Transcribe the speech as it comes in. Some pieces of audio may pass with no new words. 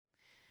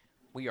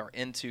We are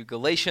into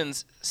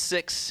Galatians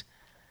 6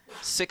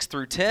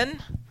 through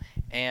 10.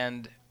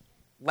 And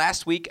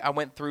last week I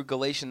went through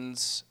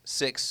Galatians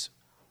 6,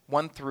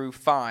 1 through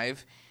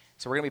 5.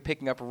 So we're going to be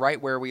picking up right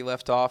where we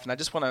left off. And I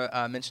just want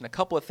to mention a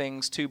couple of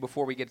things, too,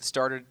 before we get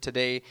started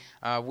today.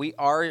 We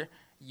are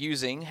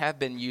have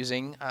been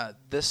using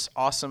this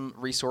awesome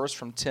resource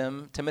from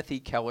Timothy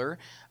Keller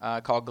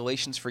called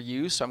Galatians for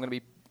You. So I'm going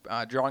to be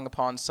drawing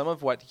upon some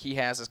of what he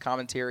has as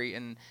commentary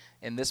in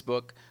this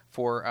book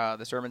for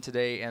the sermon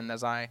today. And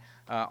as I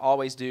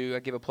always do, I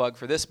give a plug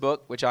for this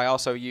book, which I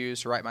also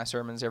use to write my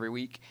sermons every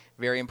week.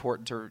 Very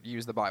important to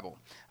use the Bible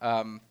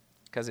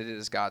because it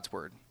is God's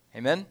Word.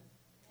 Amen?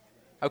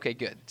 Okay,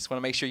 good. Just want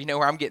to make sure you know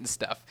where I'm getting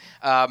stuff.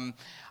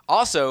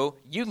 Also,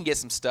 you can get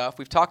some stuff.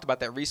 We've talked about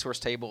that resource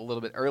table a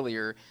little bit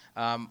earlier.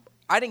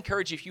 I'd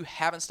encourage you, if you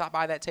haven't stopped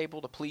by that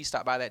table, to please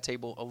stop by that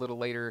table a little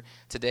later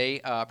today,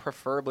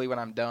 preferably when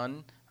I'm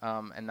done.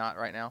 And not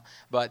right now.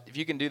 But if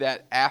you can do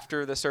that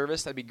after the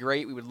service, that'd be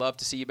great. We would love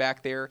to see you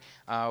back there.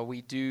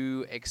 We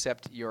do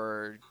accept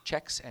your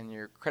checks and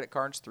your credit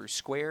cards through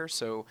Square.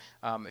 So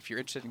if you're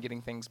interested in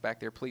getting things back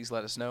there, please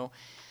let us know.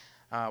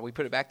 We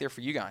put it back there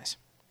for you guys.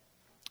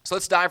 So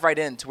let's dive right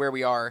into where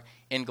we are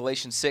in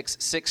Galatians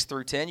 6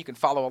 through 10. You can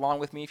follow along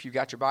with me if you've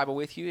got your Bible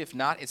with you. If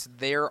not, it's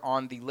there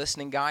on the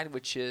listening guide,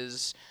 which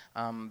is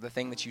the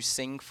thing that you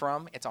sing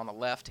from. It's on the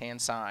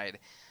left-hand side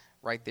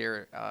right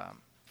there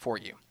for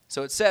you.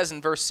 So it says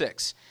in verse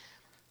 6,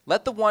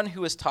 "Let the one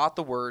who is taught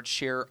the word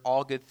share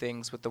all good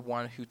things with the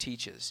one who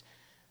teaches.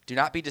 Do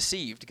not be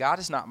deceived. God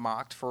is not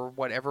mocked, for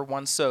whatever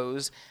one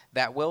sows,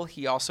 that will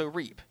he also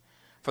reap.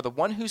 For the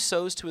one who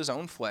sows to his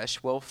own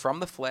flesh will from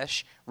the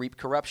flesh reap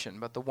corruption,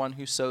 but the one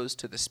who sows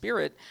to the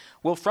Spirit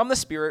will from the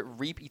Spirit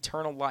reap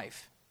eternal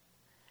life.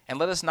 And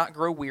let us not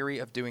grow weary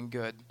of doing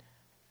good,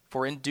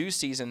 for in due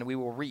season we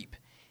will reap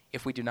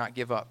if we do not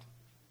give up.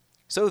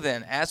 So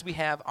then, as we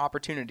have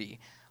opportunity,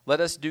 let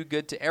us do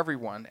good to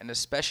everyone, and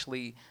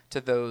especially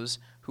to those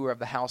who are of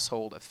the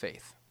household of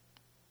faith."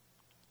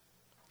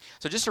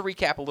 So just to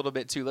recap a little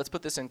bit, too, let's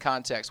put this in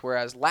context.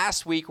 Whereas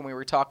last week when we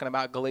were talking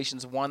about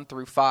Galatians 1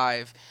 through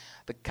 5,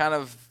 the kind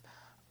of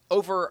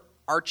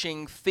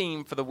overarching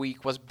theme for the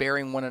week was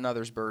bearing one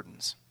another's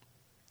burdens.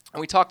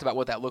 And we talked about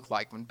what that looked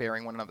like when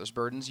bearing one another's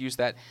burdens. Used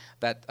that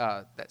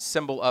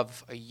symbol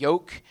of a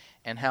yoke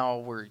and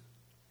how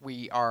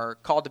we are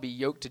called to be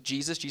yoked to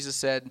Jesus. Jesus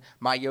said,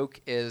 my yoke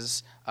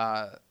is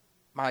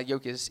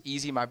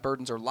easy, my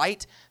burdens are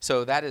light.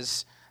 So that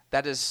is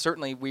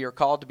certainly, we are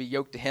called to be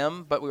yoked to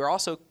him, but we are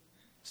also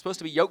supposed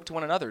to be yoked to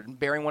one another and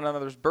bearing one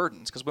another's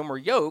burdens. Because when we're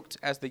yoked,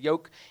 as the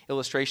yoke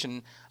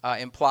illustration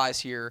implies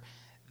here,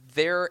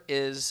 there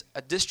is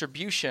a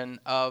distribution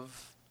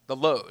of the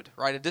load,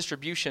 right? A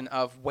distribution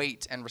of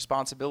weight and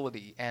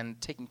responsibility and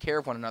taking care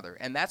of one another.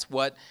 And that's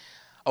what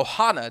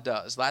Ohana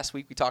does. Last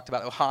week we talked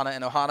about Ohana,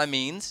 and Ohana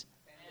means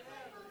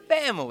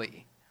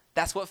family.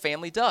 That's what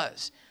family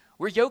does.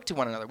 We're yoked to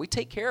one another. We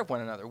take care of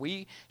one another.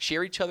 We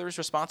share each other's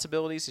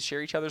responsibilities, to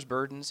share each other's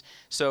burdens.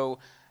 So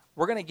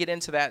we're going to get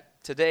into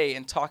that today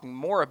and talking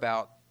more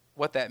about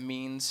what that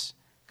means,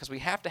 because we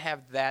have to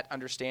have that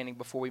understanding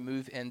before we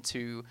move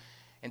into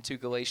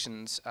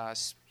Galatians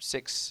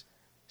 6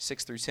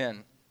 through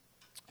 10.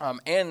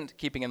 And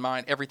keeping in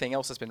mind everything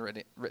else that's been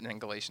written in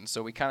Galatians.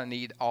 So we kind of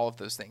need all of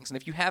those things. And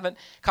if you haven't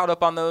caught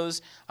up on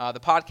those, the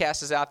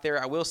podcast is out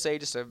there. I will say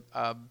just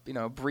a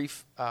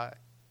brief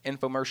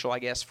infomercial, I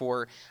guess,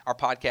 for our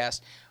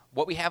podcast.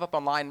 What we have up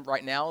online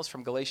right now is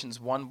from Galatians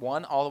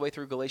 1:1 all the way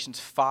through Galatians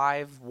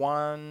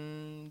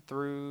 5:1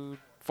 through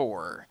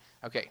 4.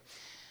 Okay.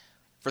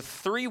 For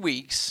 3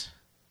 weeks,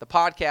 the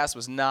podcast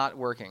was not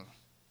working.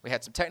 We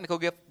had some technical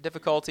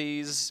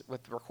difficulties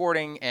with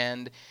recording,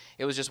 and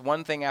it was just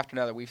one thing after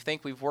another. We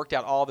think we've worked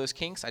out all those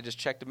kinks. I just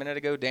checked a minute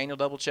ago. Daniel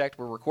double-checked.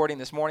 We're recording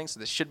this morning, so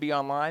this should be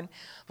online.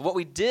 But what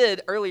we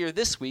did earlier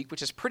this week,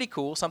 which is pretty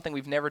cool, something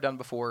we've never done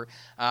before,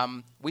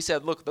 we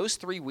said, look, those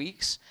 3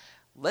 weeks,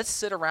 let's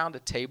sit around a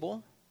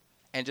table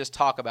and just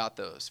talk about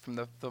those from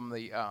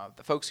the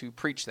folks who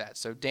preached that.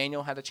 So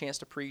Daniel had a chance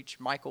to preach.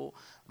 Michael,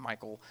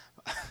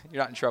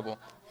 you're not in trouble.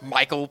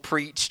 Michael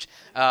preached.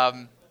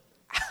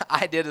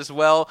 I did as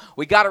well.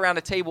 We got around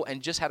a table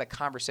and just had a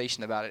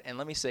conversation about it. And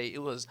let me say,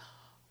 it was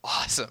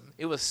awesome.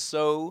 It was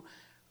so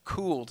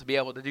cool to be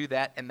able to do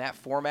that in that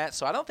format.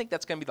 So I don't think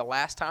that's going to be the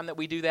last time that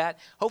we do that.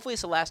 Hopefully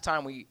it's the last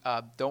time we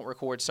don't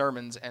record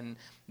sermons and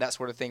that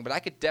sort of thing. But I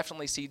could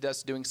definitely see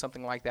us doing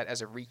something like that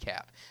as a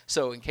recap.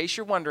 So in case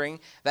you're wondering,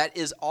 that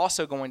is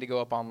also going to go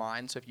up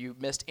online. So if you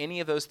missed any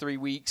of those 3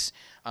 weeks,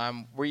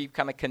 we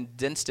kind of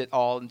condensed it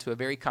all into a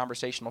very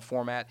conversational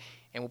format.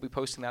 And we'll be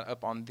posting that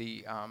up on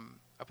the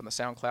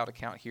SoundCloud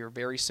account here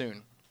very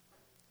soon.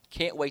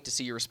 Can't wait to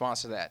see your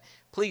response to that.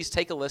 Please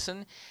take a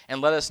listen and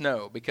let us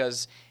know,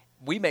 because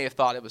we may have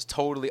thought it was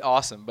totally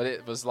awesome, but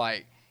it was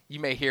like, you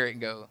may hear it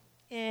and go,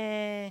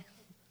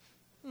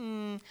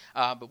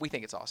 but we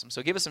think it's awesome.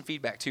 So give us some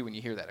feedback, too, when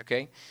you hear that,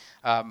 okay?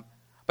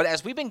 But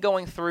as we've been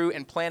going through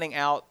and planning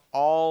out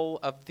all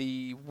of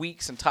the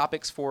weeks and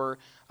topics for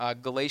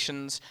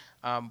Galatians,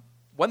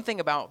 one thing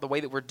about the way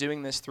that we're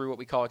doing this through what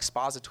we call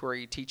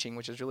expository teaching,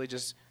 which is really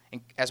just,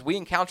 as we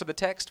encounter the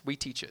text, we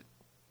teach it.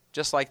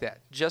 Just like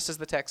that. Just as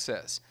the text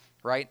says,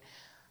 right?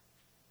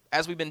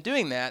 As we've been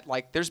doing that,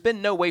 like, there's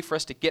been no way for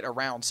us to get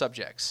around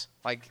subjects.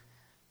 Like,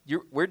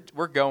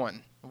 we're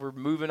going. We're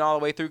moving all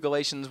the way through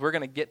Galatians. We're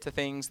going to get to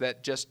things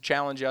that just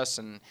challenge us,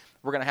 and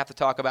we're going to have to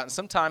talk about. And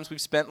sometimes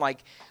we've spent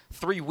like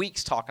 3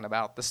 weeks talking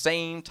about the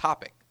same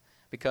topic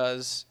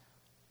because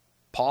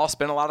Paul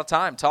spent a lot of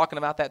time talking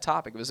about that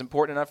topic. It was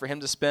important enough for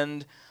him to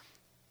spend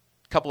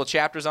a couple of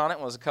chapters on it.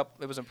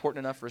 It was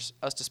important enough for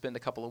us to spend a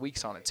couple of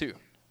weeks on it too.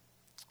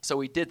 So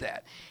we did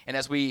that. And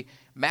as we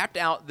mapped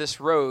out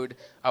this road,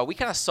 we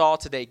kind of saw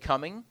today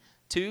coming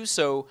too.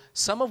 So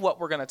some of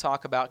what we're going to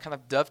talk about kind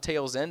of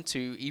dovetails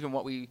into even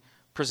what we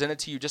presented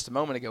to you just a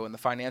moment ago in the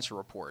financial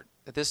report,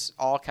 that this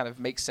all kind of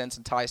makes sense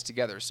and ties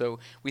together. So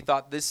we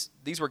thought these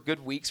were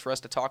good weeks for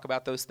us to talk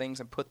about those things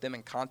and put them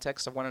in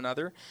context of one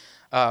another.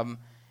 And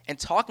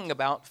talking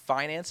about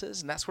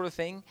finances and that sort of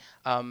thing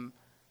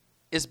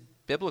is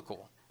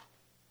biblical.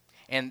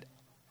 And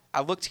I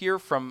looked here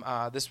from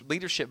this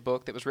leadership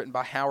book that was written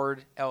by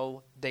Howard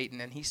L. Dayton,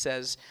 and he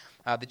says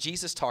that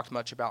Jesus talked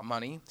much about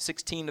money.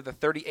 16 of the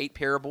 38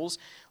 parables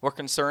were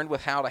concerned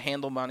with how to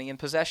handle money and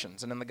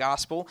possessions. And in the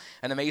gospel,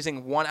 an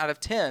amazing 1 out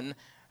of 10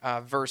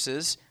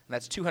 verses, and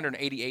that's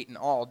 288 in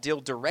all,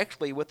 deal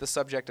directly with the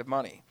subject of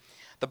money.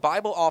 The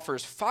Bible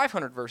offers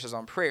 500 verses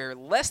on prayer,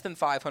 less than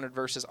 500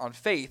 verses on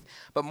faith,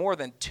 but more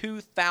than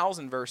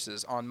 2,000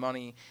 verses on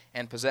money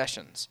and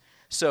possessions.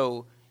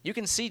 So you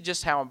can see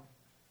just how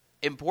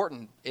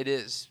important it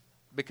is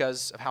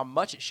because of how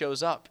much it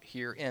shows up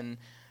here in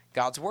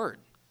God's Word.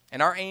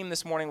 And our aim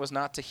this morning was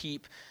not to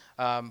heap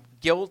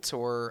guilt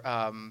or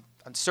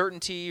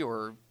uncertainty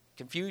or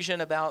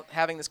confusion about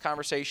having this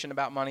conversation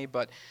about money,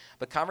 but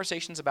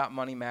conversations about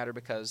money matter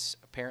because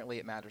apparently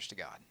it matters to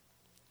God.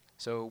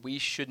 So we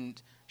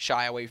shouldn't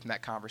shy away from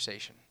that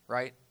conversation,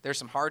 right? There's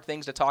some hard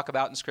things to talk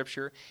about in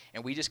Scripture,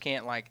 and we just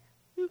can't like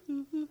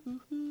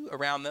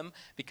around them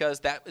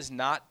because that is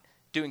not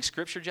doing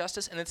Scripture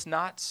justice, and it's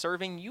not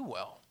serving you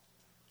well.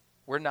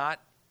 We're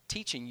not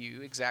teaching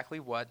you exactly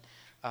what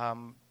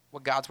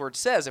God's Word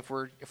says if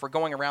we're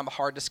going around the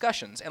hard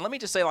discussions. And let me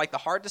just say, like, the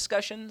hard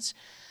discussions,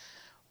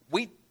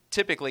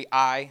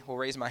 I will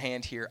raise my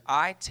hand here,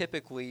 I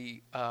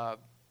typically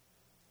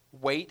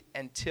wait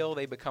until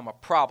they become a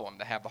problem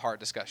to have the hard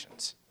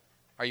discussions.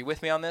 Are you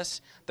with me on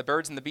this? The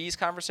birds and the bees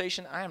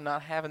conversation, I am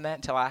not having that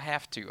until I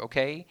have to,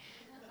 okay?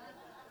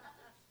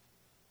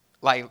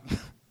 Like,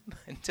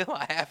 until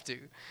I have to.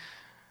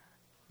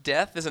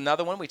 Death is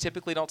another one. We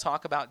typically don't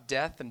talk about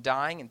death and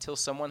dying until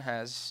someone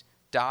has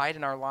died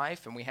in our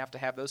life, and we have to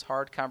have those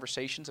hard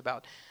conversations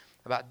about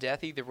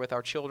death, either with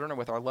our children or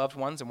with our loved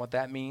ones and what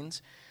that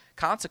means.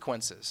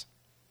 Consequences,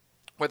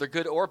 whether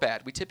good or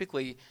bad, we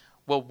typically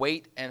will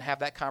wait and have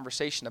that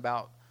conversation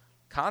about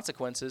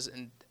consequences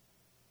and,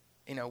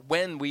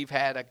 when we've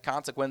had a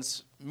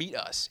consequence meet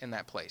us in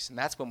that place. And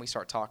that's when we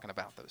start talking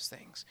about those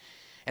things.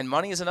 And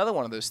money is another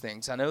one of those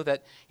things. I know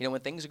that,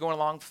 when things are going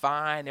along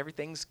fine,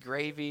 everything's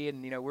gravy,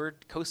 and, we're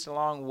coasting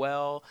along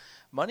well,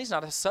 money's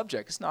not a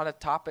subject. It's not a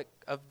topic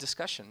of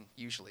discussion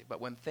usually.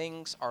 But when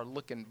things are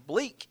looking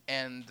bleak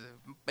and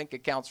the bank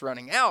account's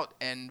running out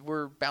and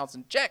we're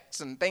bouncing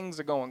checks and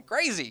things are going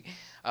crazy,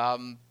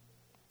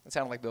 it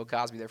sounded like Bill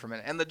Cosby there for a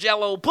minute. And the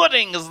Jell-O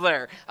pudding is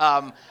there.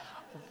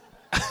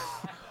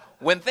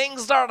 When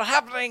things start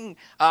happening,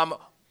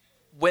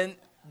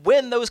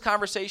 when those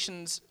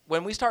conversations,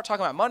 when we start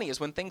talking about money is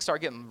when things start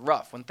getting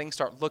rough, when things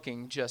start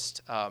looking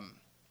just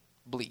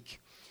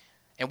bleak.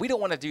 And we don't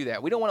want to do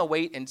that. We don't want to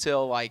wait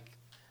until like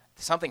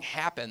something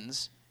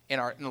happens in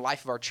the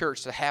life of our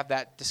church to have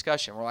that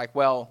discussion. We're like,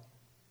 well,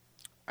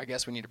 I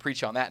guess we need to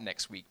preach on that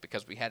next week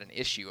because we had an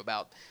issue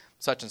about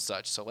such and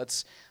such. So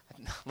let's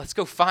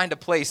go find a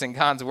place in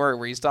God's Word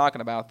where he's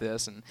talking about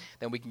this, and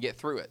then we can get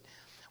through it.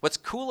 What's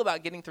cool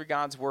about getting through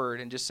God's Word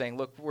and just saying,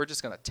 look, we're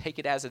just going to take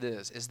it as it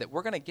is that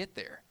we're going to get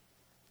there.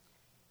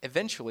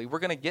 Eventually, we're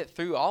going to get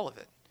through all of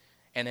it.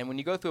 And then when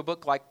you go through a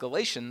book like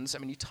Galatians, I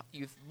mean,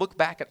 you look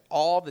back at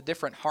all the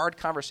different hard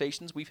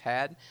conversations we've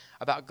had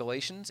about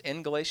Galatians,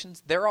 in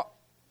Galatians,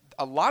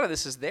 a lot of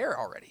this is there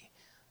already.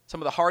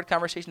 Some of the hard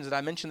conversations that I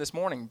mentioned this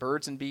morning,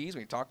 birds and bees,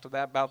 we talked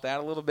about that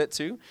a little bit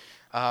too.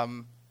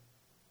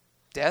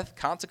 Death,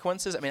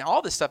 consequences, I mean,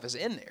 all this stuff is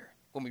in there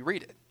when we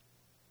read it.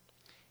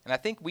 And I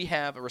think we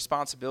have a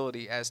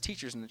responsibility as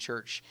teachers in the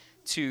church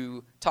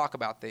to talk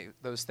about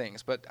those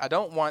things. But I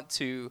don't want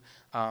to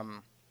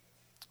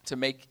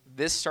make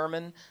this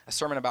sermon a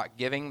sermon about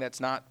giving.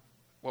 That's not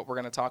what we're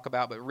going to talk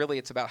about. But really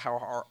it's about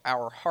how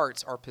our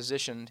hearts are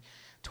positioned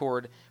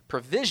toward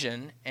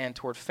provision and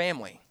toward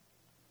family.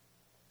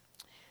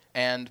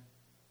 And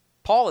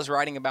Paul is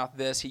writing about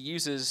this. He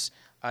uses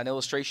an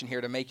illustration here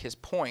to make his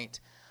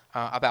point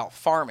about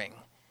farming.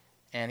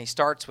 And he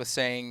starts with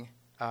saying...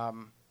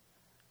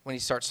 when he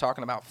starts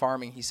talking about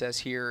farming, he says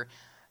here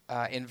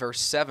in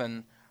verse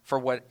 7, "For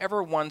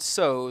whatever one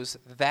sows,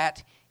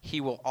 that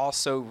he will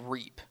also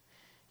reap.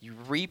 You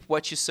reap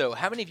what you sow.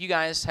 How many of you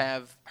guys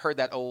have heard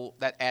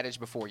that adage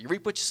before? You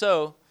reap what you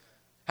sow.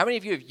 How many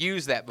of you have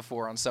used that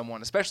before on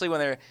someone, especially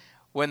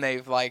when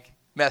they've like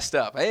messed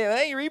up?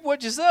 Hey, you reap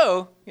what you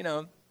sow.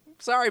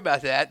 Sorry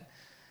about that.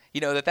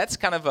 That's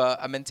kind of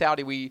a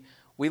mentality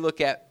we look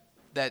at,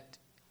 that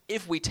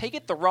if we take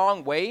it the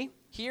wrong way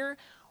here,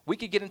 we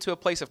could get into a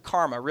place of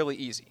karma really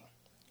easy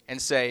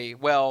and say,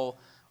 well,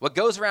 what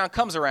goes around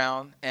comes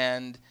around,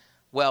 and,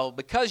 well,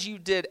 because you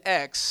did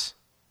X,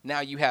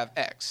 now you have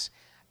X.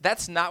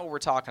 That's not what we're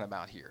talking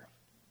about here.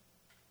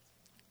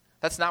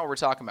 That's not what we're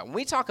talking about. When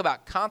we talk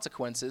about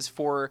consequences,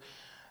 for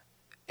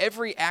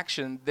every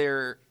action,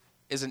 there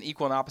is an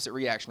equal and opposite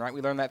reaction, right?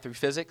 We learned that through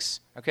physics,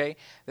 okay?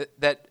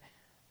 That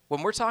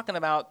when we're talking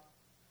about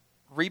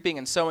reaping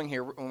and sowing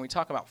here, when we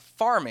talk about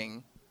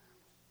farming,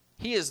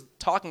 he is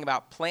talking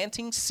about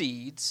planting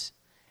seeds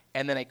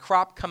and then a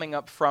crop coming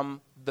up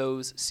from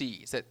those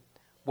seeds. That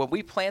when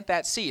we plant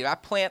that seed, if I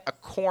plant a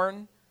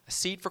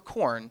seed for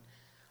corn,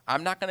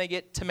 I'm not going to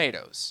get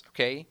tomatoes,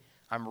 okay?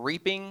 I'm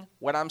reaping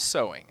what I'm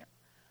sowing.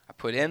 I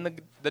put in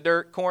the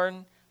dirt,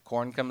 corn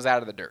comes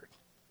out of the dirt.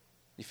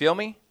 You feel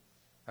me?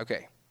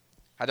 Okay.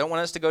 I don't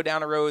want us to go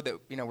down a road that,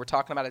 we're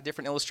talking about a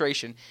different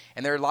illustration,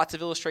 and there are lots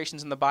of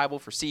illustrations in the Bible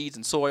for seeds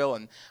and soil,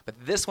 but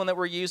this one that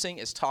we're using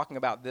is talking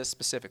about this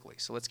specifically.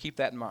 So let's keep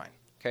that in mind,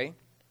 okay?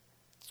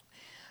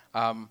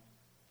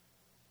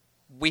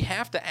 We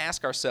have to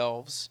ask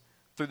ourselves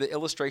through the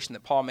illustration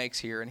that Paul makes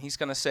here, and he's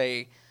going to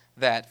say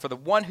that for the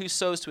one who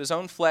sows to his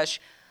own flesh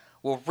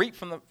will reap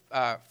from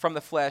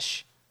the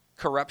flesh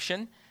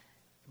corruption,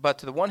 but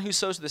to the one who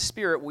sows to the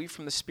Spirit will reap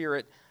from the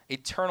Spirit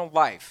eternal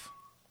life.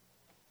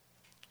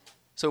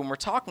 So when we're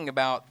talking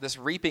about this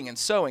reaping and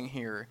sowing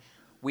here,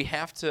 we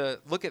have to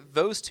look at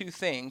those two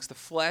things, the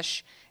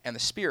flesh and the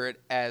spirit,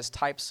 as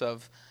types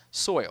of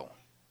soil,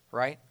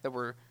 right? That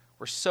we're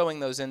sowing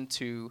those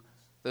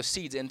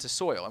seeds into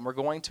soil, and we're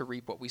going to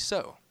reap what we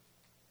sow.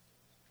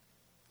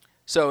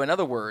 So in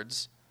other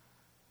words,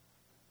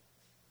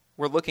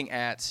 we're looking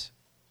at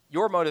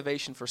your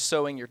motivation for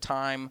sowing your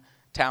time,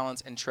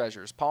 talents, and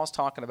treasures. Paul's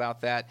talking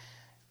about that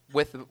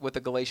with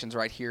the Galatians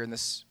right here in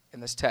this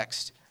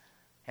text.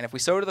 And if we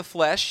sow to the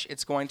flesh,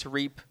 it's going to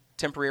reap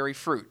temporary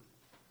fruit.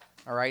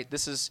 All right?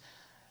 This is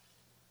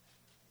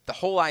the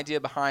whole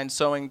idea behind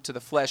sowing to the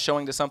flesh,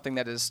 sowing to something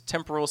that is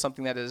temporal,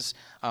 something that is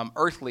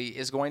earthly,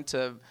 is going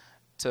to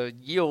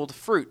yield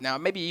fruit. Now,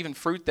 maybe even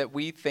fruit that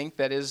we think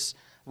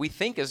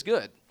is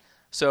good.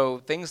 So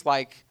things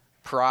like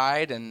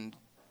pride and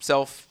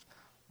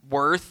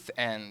self-worth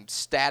and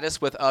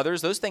status with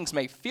others, those things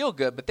may feel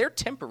good, but they're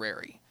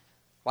temporary.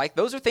 Like,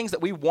 those are things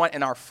that we want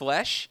in our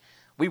flesh.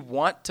 We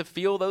want to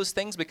feel those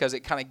things because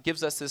it kind of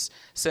gives us this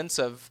sense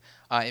of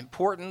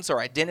importance or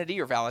identity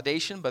or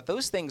validation, but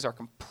those things are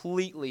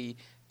completely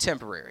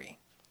temporary.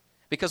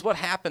 Because what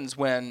happens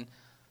when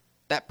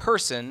that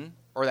person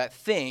or that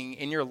thing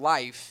in your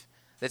life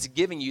that's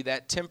giving you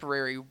that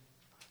temporary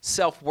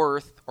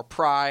self-worth or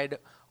pride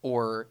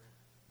or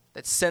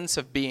that sense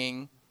of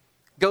being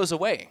goes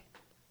away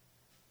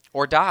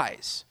or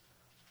dies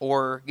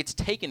or gets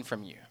taken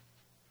from you?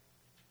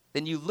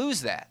 Then you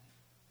lose that,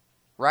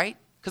 right?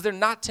 Because they're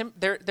not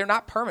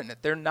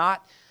permanent. They're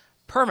not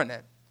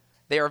permanent.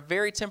 They are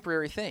very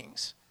temporary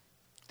things.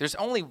 There's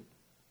only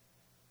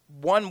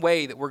one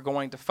way that we're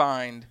going to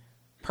find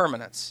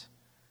permanence,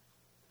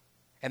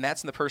 and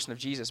that's in the person of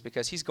Jesus,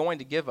 because he's going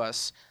to give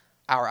us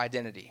our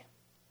identity.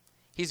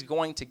 He's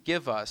going to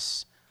give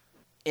us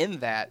in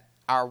that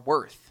our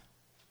worth.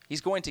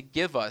 He's going to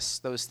give us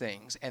those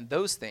things, and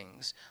those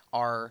things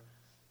are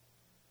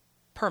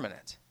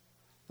permanent.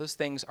 Those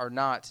things are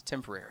not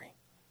temporary.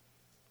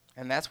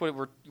 And that's what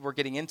we're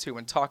getting into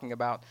when talking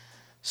about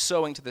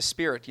sowing to the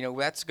Spirit.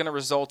 That's going to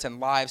result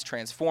in lives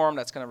transformed.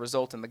 That's going to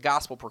result in the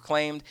gospel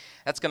proclaimed.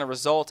 That's going to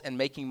result in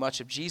making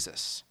much of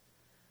Jesus.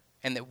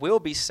 And that we'll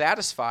be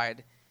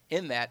satisfied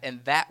in that,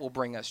 and that will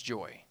bring us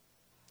joy.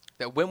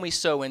 That when we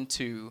sow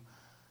into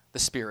the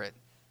Spirit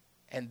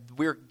and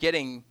we're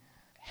getting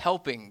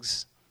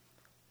helpings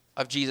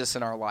of Jesus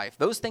in our life,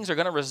 those things are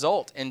going to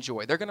result in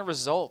joy. They're going to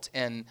result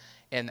in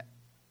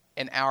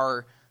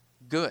our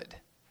good.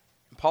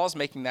 Paul's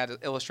making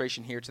that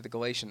illustration here to the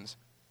Galatians.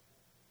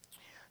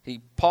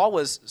 Paul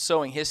was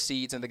sowing his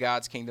seeds into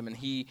God's kingdom, and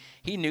he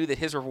knew that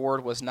his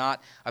reward was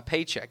not a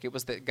paycheck. It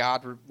was that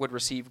God would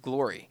receive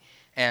glory.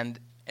 And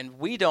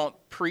we don't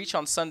preach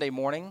on Sunday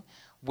morning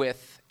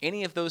with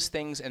any of those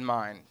things in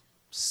mind,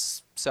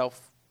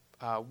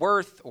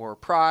 self-worth or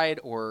pride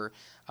or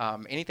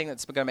anything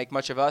that's going to make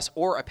much of us,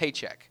 or a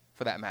paycheck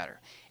for that matter.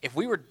 If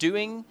we were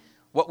doing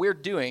what we're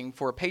doing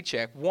for a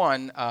paycheck,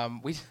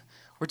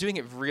 we're doing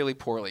it really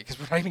poorly because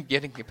we're not even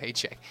getting a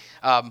paycheck.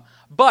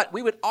 But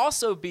we would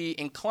also be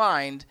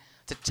inclined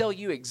to tell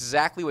you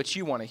exactly what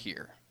you want to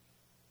hear,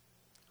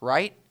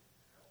 right?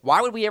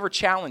 Why would we ever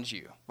challenge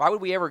you? Why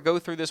would we ever go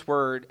through this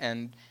word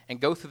and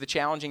go through the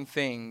challenging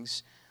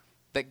things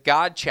that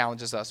God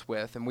challenges us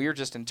with, and we are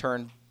just in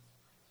turn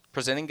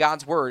presenting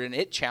God's word, and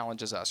it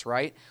challenges us,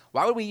 right?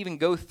 Why would we even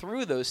go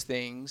through those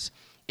things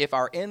if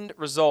our end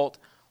result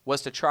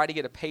was to try to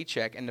get a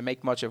paycheck and to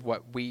make much of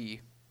what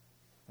we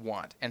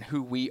want and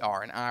who we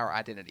are and our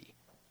identity.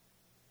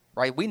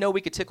 Right? We know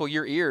we could tickle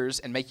your ears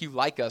and make you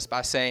like us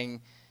by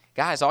saying,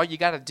 guys, all you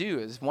got to do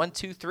is 1,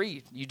 2,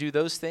 3. You do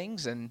those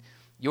things and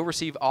you'll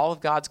receive all of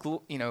God's,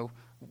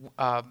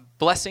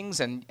 blessings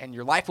and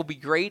your life will be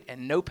great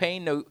and no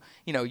pain,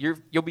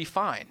 you'll be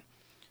fine.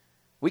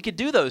 We could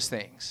do those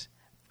things.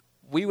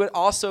 We would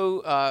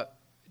also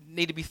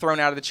need to be thrown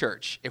out of the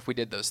church if we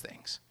did those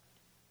things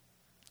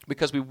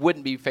because we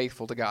wouldn't be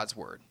faithful to God's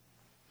word.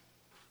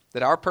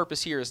 That our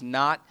purpose here is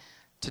not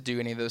to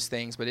do any of those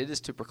things, but it is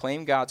to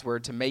proclaim God's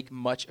word, to make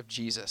much of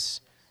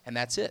Jesus. And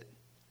that's it.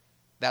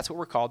 That's what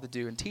we're called to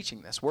do in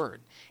teaching this word.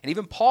 And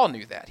even Paul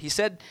knew that. He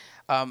said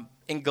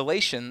in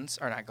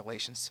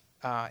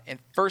in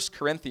 1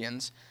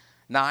 Corinthians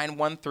 9,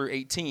 1 through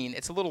 18,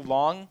 it's a little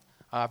long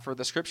for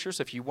the scriptures.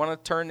 If you want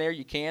to turn there,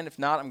 you can. If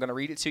not, I'm going to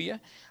read it to you.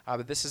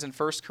 But this is in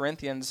 1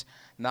 Corinthians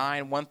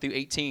 9, 1 through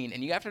 18.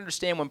 And you have to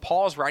understand when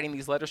Paul is writing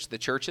these letters to the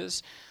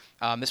churches,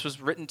 this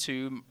was written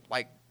to,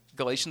 like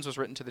Galatians was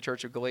written to the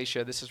church of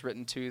Galatia. This is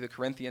written to the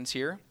Corinthians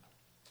here,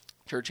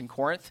 church in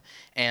Corinth.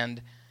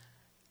 And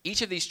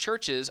each of these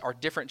churches are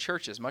different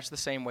churches, much the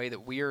same way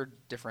that we are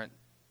different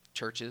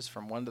churches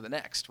from one to the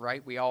next,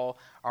 right? We all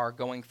are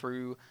going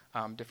through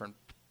different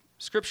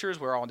scriptures.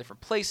 We're all in different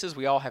places.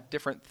 We all have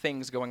different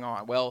things going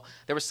on. Well,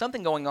 there was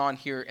something going on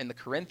here in the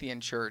Corinthian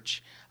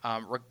church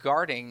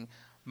regarding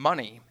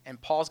money,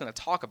 and Paul's going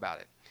to talk about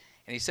it.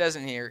 And he says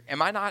in here,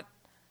 am I not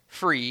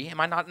free?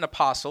 Am I not an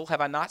apostle?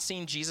 Have I not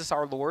seen Jesus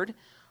our Lord?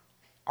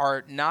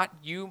 Are not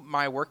you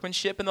my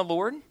workmanship in the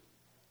Lord?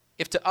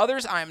 If to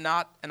others I am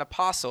not an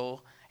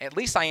apostle, at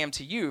least I am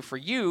to you, for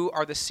you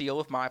are the seal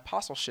of my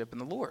apostleship in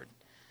the Lord.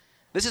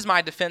 This is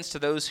my defense to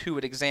those who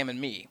would examine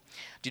me.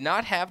 Do we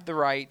not have the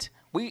right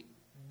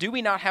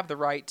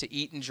to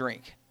eat and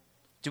drink?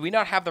 Do we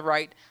not have the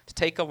right to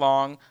take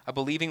along a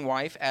believing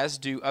wife, as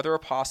do other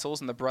apostles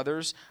and the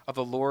brothers of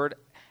the Lord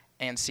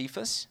and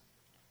Cephas?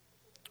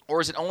 Or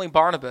is it only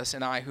Barnabas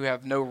and I who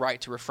have no right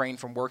to refrain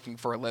from working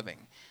for a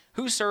living?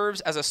 Who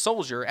serves as a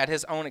soldier at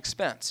his own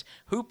expense?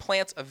 Who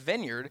plants a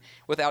vineyard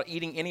without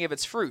eating any of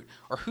its fruit?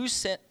 Or who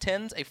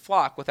tends a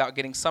flock without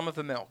getting some of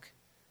the milk?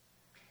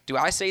 Do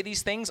I say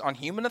these things on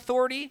human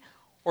authority,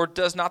 or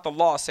does not the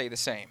law say the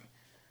same?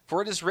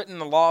 For it is written in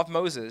the law of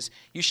Moses,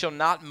 you shall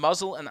not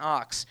muzzle an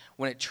ox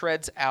when it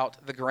treads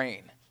out the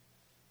grain.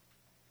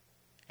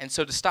 And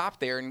so to stop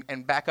there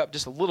and back up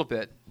just a little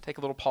bit, take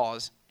a little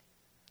pause.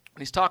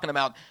 He's talking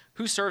about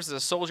who serves as a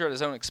soldier at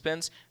his own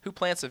expense, who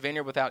plants a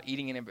vineyard without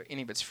eating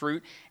any of its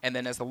fruit. And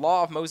then as the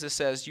law of Moses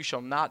says, you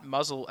shall not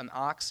muzzle an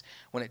ox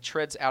when it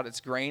treads out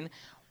its grain.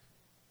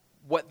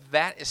 What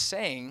that is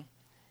saying,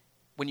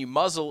 when you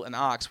muzzle an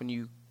ox, when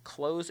you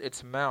close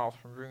its mouth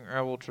from being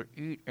able to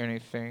eat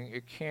anything,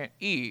 it can't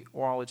eat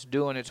while it's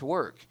doing its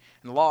work.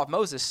 And the law of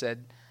Moses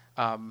said,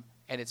 and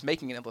it's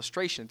making an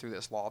illustration through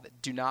this law,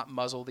 that do not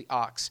muzzle the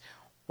ox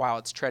while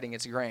it's treading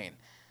its grain.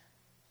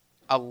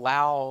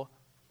 Allow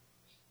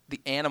the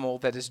animal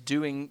that is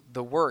doing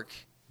the work,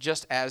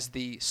 just as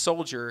the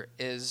soldier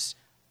is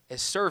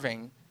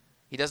serving.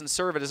 He doesn't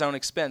serve at his own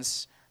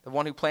expense. The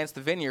one who plants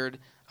the vineyard,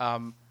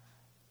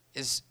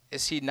 is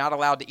he not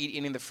allowed to eat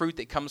any of the fruit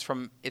that comes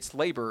from its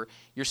labor?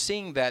 You're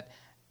seeing that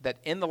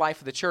in the life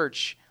of the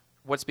church,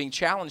 what's being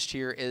challenged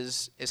here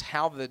is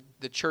how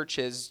the church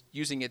is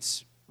using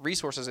its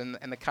resources and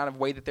the kind of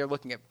way that they're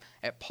looking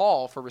at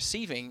Paul for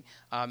receiving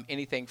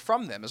anything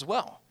from them as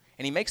well.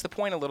 And he makes the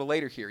point a little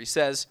later here. He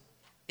says,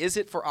 is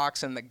it for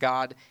oxen that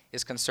God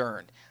is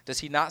concerned? Does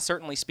he not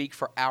certainly speak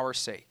for our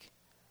sake?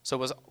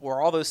 So were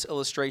all those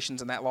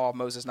illustrations in that law of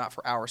Moses not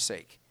for our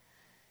sake?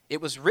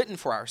 It was written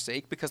for our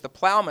sake because the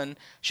plowman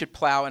should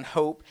plow in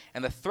hope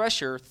and the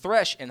thresher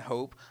thresh in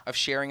hope of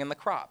sharing in the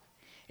crop.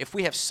 If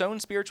we have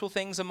sown spiritual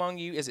things among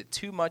you, is it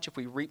too much if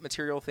we reap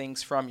material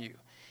things from you?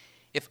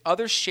 If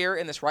others share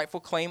in this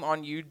rightful claim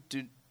on you,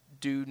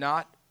 do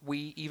not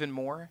we even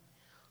more?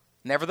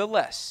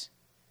 Nevertheless,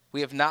 we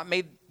have not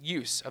made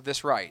use of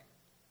this right,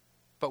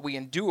 but we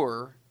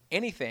endure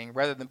anything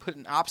rather than put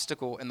an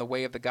obstacle in the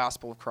way of the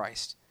gospel of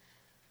Christ.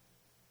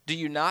 Do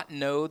you not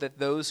know that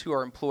those who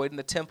are employed in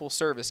the temple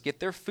service get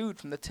their food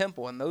from the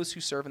temple, and those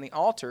who serve in the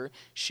altar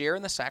share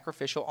in the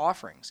sacrificial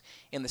offerings?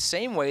 In the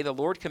same way, the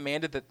Lord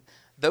commanded that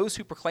those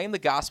who proclaim the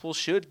gospel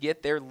should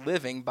get their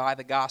living by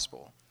the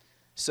gospel.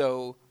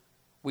 So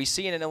we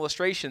see in an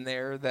illustration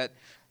there that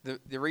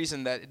the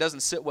reason that it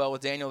doesn't sit well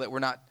with Daniel that we're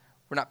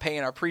not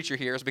paying our preacher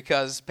here is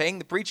because paying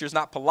the preacher is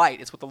not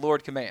polite. It's what the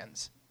Lord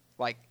commands.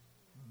 Like,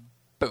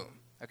 boom.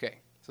 Okay,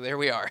 so there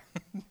we are.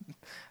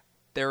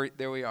 there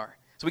we are.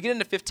 So we get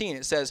into 15.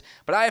 It says,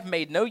 but I have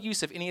made no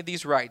use of any of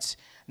these rights,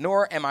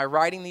 nor am I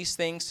writing these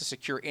things to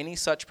secure any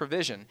such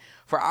provision.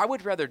 For I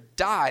would rather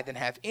die than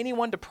have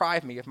anyone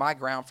deprive me of my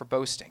ground for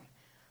boasting.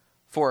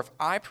 For if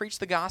I preach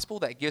the gospel,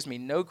 that gives me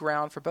no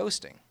ground for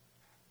boasting.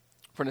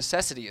 For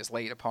necessity is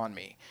laid upon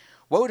me.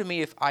 Woe to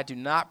me if I do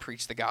not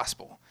preach the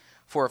gospel.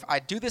 For if I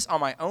do this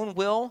on my own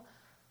will,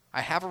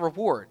 I have a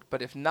reward.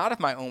 But if not of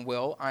my own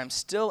will, I am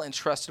still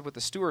entrusted with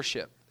the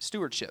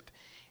stewardship.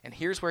 And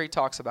here's where he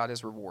talks about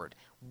his reward.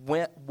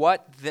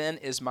 What then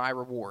is my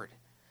reward?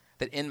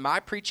 That in my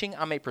preaching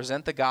I may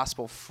present the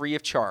gospel free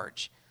of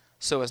charge,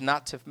 so as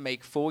not to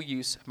make full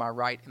use of my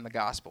right in the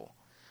gospel.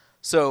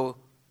 So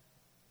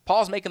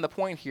Paul's making the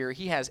point here,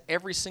 he has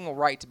every single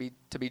right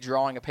to be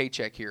drawing a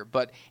paycheck here.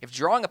 But if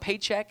drawing a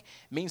paycheck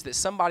means that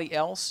somebody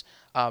else,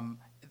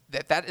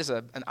 that is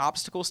an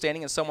obstacle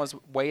standing in someone's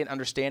way and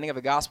understanding of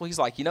the gospel, he's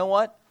like, you know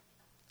what?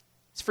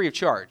 It's free of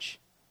charge.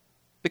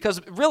 Because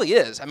it really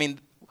is. I mean,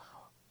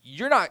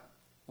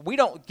 we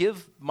don't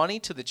give money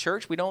to the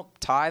church. We don't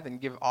tithe and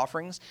give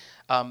offerings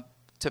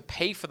to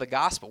pay for the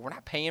gospel. We're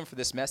not paying for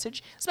this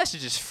message. This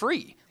message is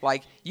free.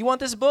 Like, you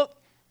want this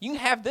book? You can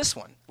have this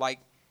one. Like,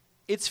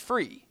 it's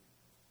free.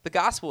 The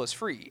gospel is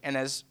free. And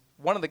as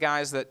one of the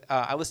guys that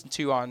I listen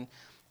to on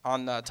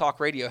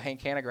talk radio,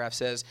 Hank Hanegraaff,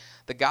 says,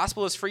 the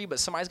gospel is free, but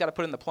somebody's got to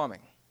put in the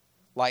plumbing.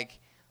 Like,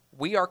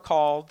 we are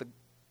called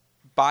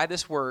by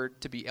this word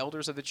to be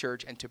elders of the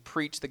church and to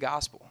preach the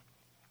gospel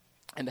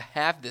and to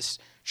have this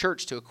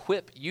church to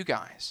equip you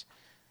guys.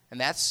 And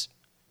that's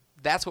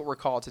what we're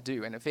called to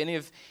do. And if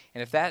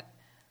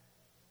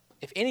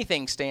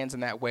anything stands in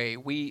that way,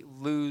 we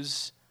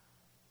lose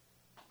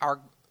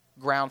our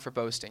ground for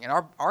boasting. And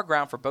our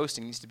ground for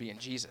boasting needs to be in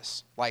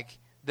Jesus. Like,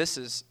 this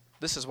is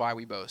why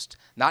we boast.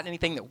 Not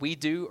anything that we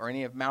do or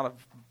any amount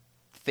of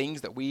things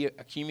that we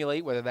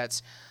accumulate, whether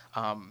that's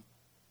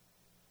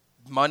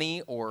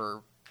money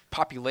or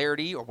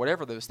popularity or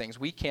whatever those things.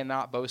 We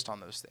cannot boast on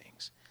those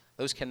things.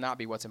 Those cannot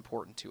be what's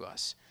important to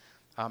us.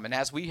 And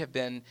as we have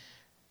been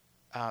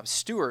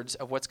stewards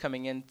of what's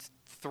coming in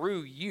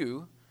through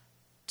you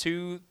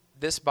to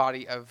this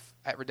body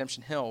at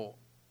Redemption Hill,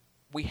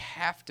 we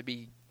have to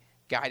be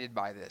guided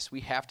by this.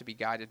 We have to be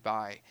guided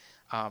by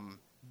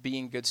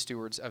being good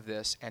stewards of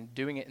this and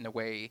doing it in a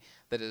way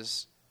that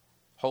is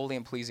holy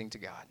and pleasing to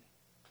God.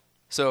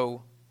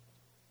 So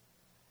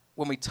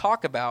when we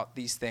talk about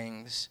these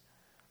things,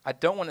 I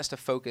don't want us to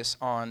focus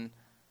on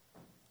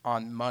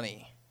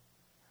money,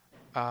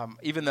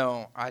 even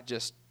though I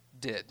just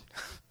did,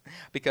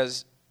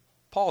 because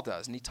Paul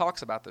does, and he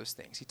talks about those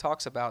things. He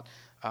talks about,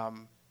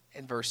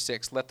 in verse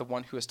 6, let the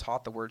one who has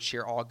taught the word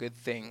share all good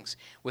things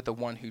with the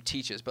one who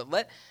teaches. But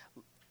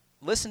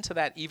listen to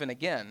that even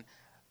again.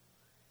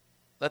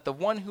 Let the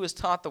one who has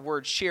taught the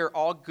word share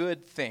all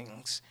good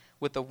things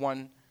with the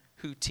one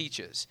who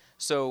teaches.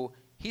 So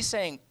he's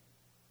saying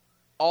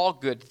all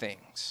good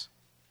things.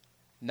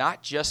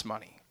 Not just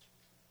money,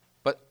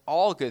 but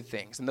all good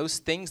things, and those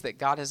things that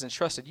God has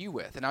entrusted you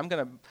with. And I'm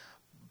going to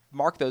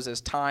mark those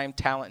as time,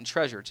 talent, and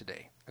treasure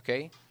today,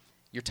 okay?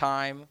 Your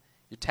time,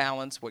 your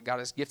talents, what God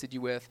has gifted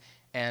you with,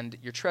 and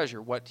your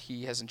treasure, what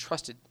he has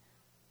entrusted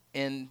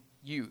in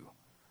you,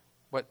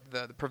 what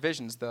the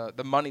provisions,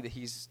 the money that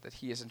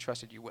he has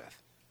entrusted you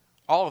with.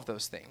 All of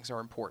those things are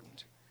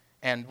important.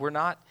 And we're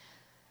not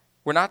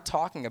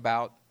talking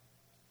about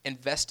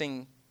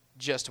investing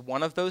just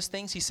one of those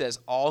things. He says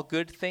all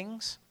good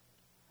things.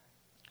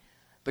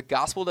 The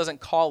gospel doesn't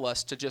call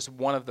us to just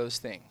one of those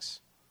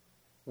things.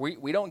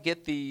 We don't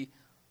get the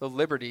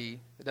liberty.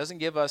 It doesn't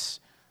give us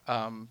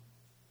a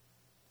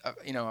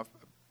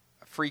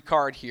free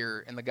card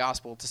here in the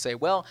gospel to say,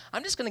 well,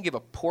 I'm just going to give a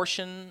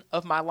portion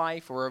of my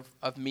life or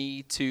of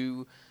me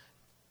to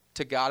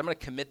God. I'm going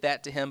to commit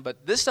that to him,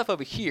 but this stuff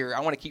over here I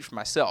want to keep for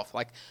myself.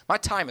 Like, my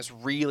time is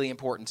really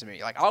important to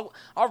me. Like, I'll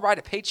write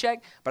a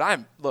paycheck,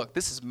 but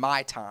this is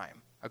my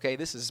time. Okay,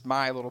 this is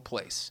my little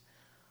place.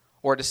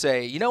 Or to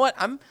say, you know what,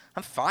 I'm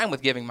fine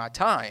with giving my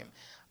time,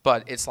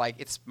 but it's like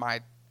it's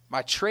my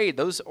trade,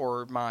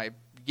 or my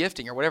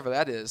gifting or whatever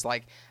that is.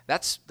 Like,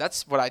 that's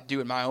what I do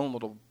in my own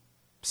little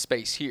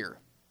space here.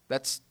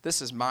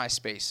 This is my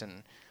space,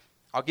 and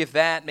I'll give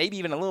that, maybe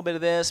even a little bit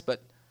of this,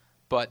 but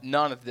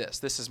none of this.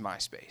 This is my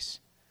space.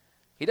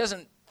 We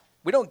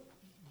don't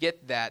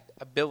get that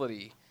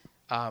ability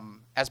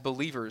as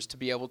believers to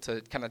be able to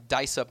kind of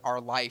dice up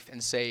our life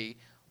and say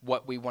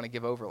what we want to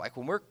give over. Like,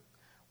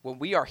 when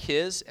we are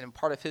his and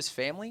part of his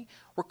family,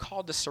 we're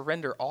called to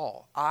surrender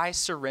all. I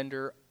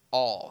surrender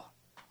all.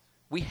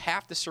 We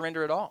have to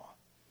surrender it all.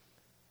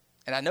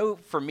 And I know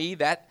for me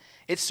that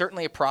it's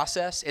certainly a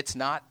process. It's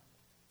not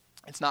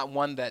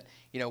one that,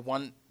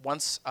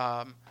 once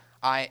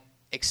I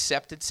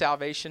accepted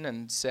salvation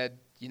and said,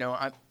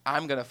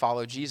 I'm going to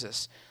follow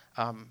Jesus.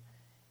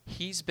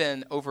 He's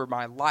been over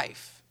my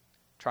life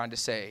trying to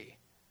say,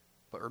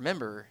 but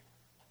remember,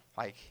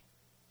 like,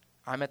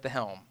 I'm at the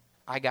helm.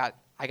 I got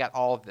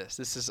all of this.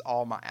 This is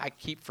all I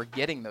keep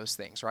forgetting those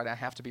things, right? I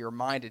have to be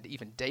reminded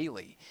even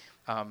daily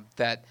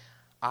that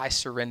I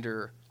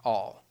surrender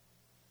all.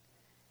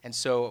 And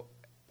so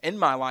in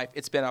my life,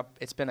 it's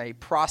been a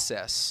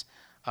process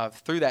of,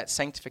 through that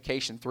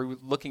sanctification, through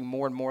looking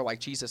more and more like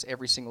Jesus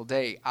every single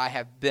day, I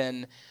have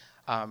been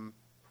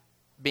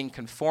being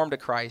conformed to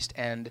Christ,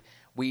 and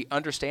we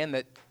understand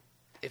that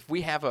if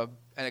we have a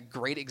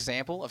great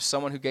example of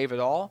someone who gave it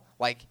all,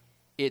 like,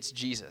 it's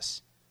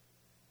Jesus.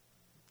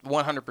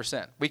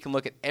 100%. We can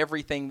look at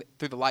everything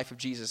through the life of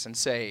Jesus and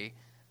say,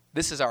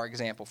 this is our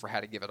example for how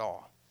to give it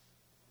all.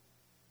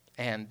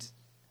 And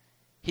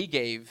he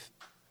gave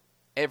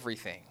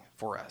everything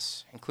for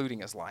us,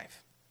 including his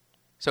life.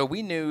 So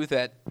we knew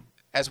that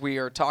as we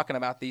are talking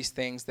about these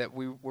things, that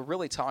we were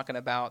really talking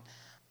about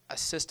a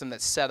system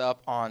that's set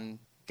up on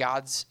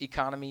God's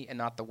economy and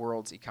not the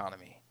world's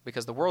economy.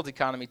 Because the world's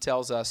economy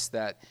tells us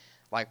that,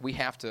 like, we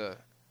have to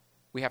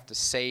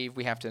save,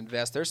 we have to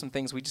invest. There's some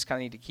things we just kind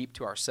of need to keep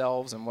to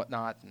ourselves and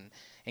whatnot. And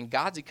in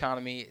God's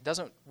economy, it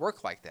doesn't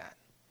work like that,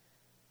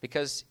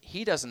 because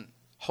he doesn't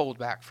hold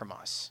back from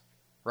us,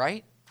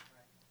 right?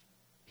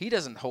 He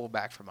doesn't hold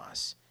back from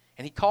us.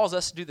 And he calls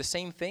us to do the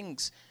same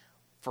things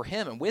for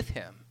him and with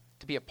him,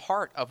 to be a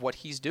part of what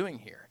he's doing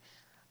here.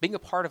 Being a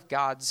part of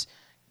God's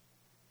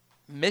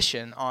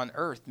mission on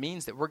earth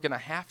means that we're going to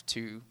have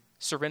to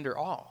surrender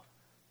all.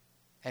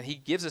 And he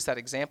gives us that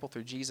example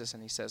through Jesus,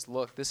 and he says,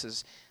 look, this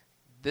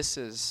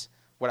is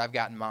what I've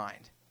got in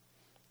mind.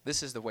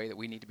 This is the way that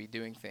we need to be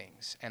doing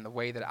things, and the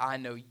way that I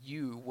know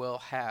you will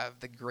have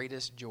the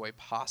greatest joy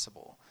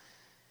possible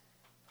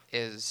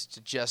is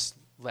to just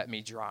let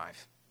me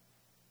drive.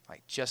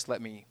 Like, just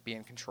let me be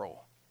in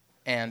control.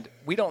 And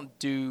we don't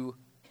do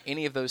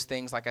any of those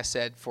things, like I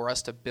said, for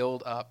us to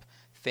build up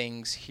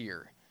things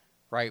here,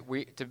 right?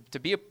 To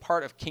be a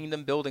part of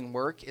kingdom building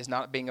work is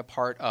not being a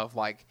part of,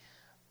 like,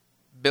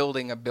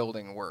 building a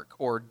building work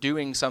or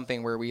doing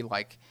something where we,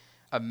 like,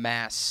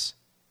 amass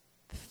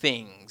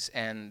things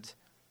and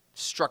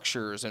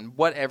structures and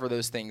whatever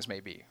those things may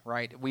be,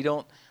 right? We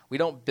don't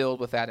build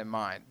with that in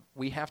mind.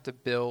 We have to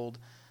build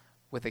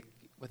with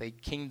a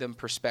kingdom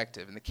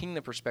perspective, and the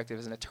kingdom perspective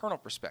is an eternal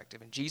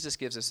perspective. And Jesus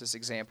gives us this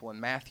example in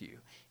Matthew.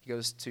 He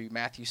goes to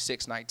Matthew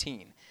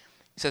 6:19.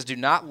 He says, "Do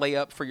not lay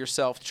up for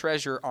yourself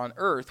treasure on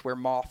earth where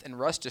moth and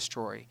rust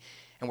destroy,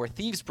 and where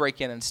thieves break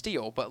in and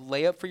steal, but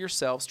lay up for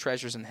yourselves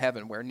treasures in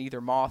heaven, where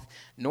neither moth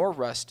nor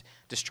rust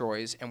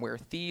destroys, and where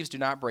thieves do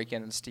not break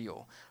in and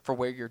steal. For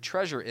where your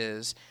treasure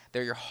is,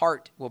 there your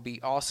heart will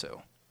be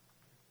also."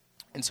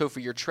 And so for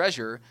your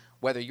treasure,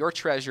 whether your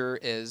treasure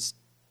is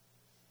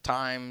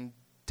time,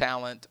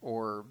 talent,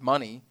 or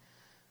money,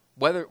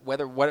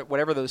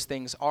 whatever those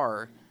things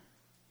are,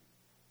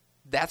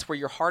 that's where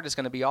your heart is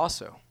going to be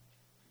also.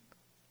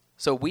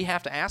 So we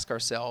have to ask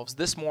ourselves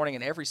this morning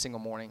and every single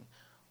morning,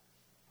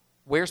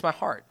 where's my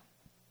heart?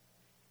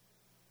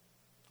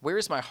 Where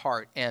is my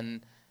heart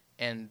and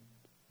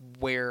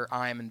where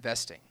I am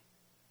investing?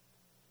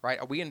 Right?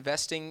 Are we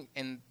investing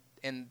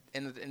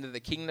into the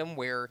kingdom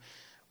where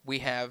we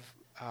have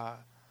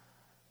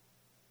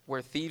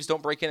where thieves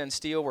don't break in and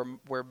steal,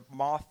 where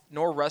moth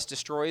nor rust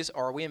destroys,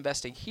 or are we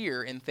investing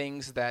here in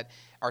things that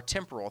are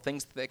temporal,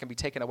 things that can be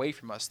taken away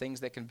from us, things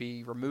that can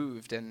be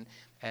removed, and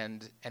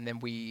then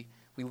we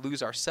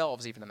lose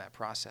ourselves even in that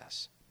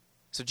process?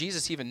 So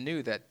Jesus even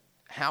knew that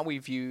how we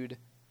viewed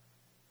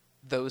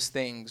those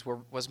things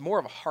was more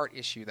of a heart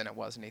issue than it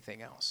was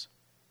anything else.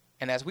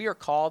 And as we are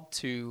called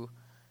to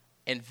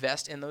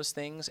invest in those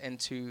things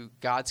into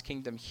God's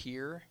kingdom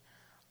here,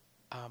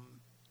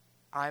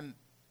 I'm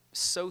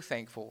so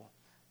thankful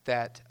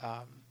that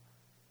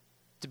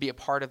to be a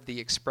part of the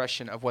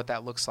expression of what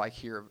that looks like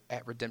here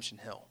at Redemption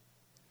Hill.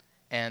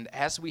 And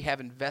as we have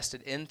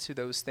invested into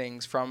those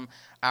things from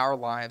our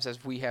lives,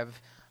 as we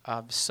have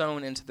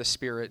sown into the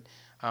Spirit,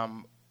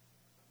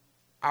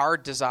 our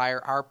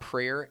desire, our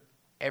prayer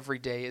every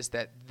day is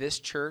that this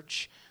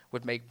church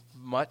would make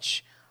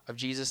much of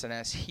Jesus, and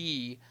as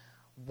he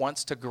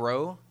wants to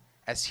grow,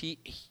 as he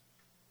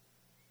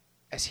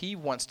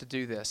wants to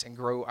do this and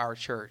grow our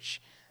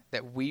church,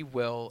 that we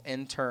will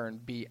in turn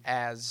be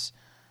as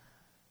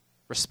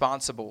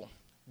responsible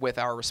with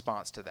our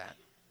response to that.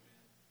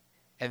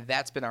 And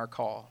that's been our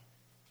call.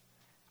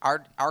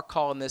 Our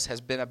call in this has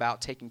been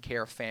about taking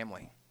care of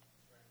family.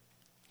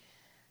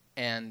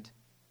 And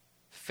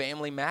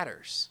family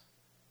matters.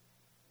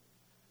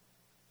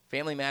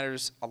 Family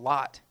matters a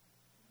lot.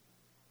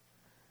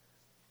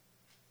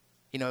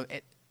 You know,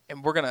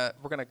 and we're gonna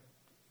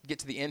get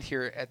to the end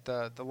here at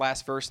the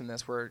last verse in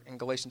this, where in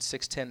Galatians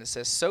 6:10 it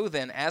says, "So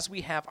then, as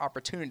we have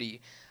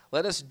opportunity,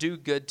 let us do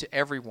good to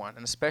everyone,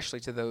 and especially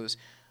to those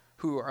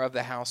who are of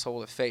the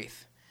household of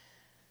faith."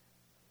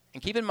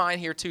 And keep in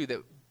mind here too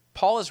that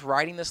Paul is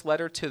writing this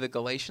letter to the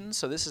Galatians,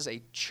 so this is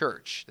a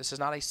church. This is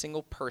not a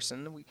single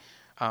person.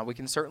 We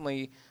can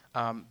certainly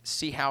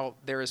see how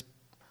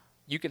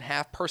you can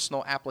have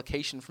personal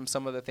application from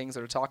some of the things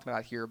that we're talking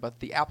about here, but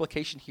the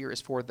application here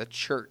is for the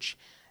church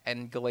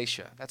and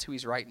Galatia. That's who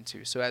he's writing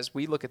to. So as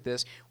we look at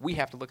this, we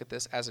have to look at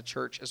this as a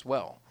church as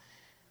well,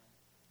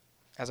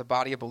 as a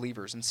body of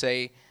believers, and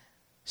say,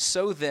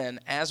 so then,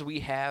 as we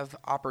have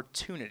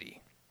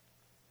opportunity,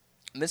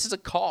 and this is a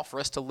call for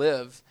us to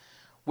live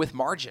with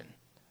margin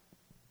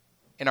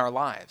in our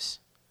lives.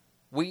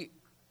 We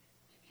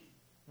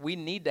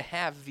need to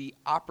have the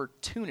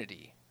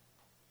opportunity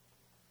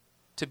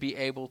to be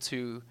able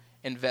to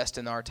invest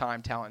in our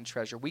time, talent, and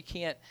treasure. We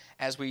can't,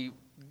 as we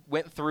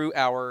went through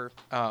our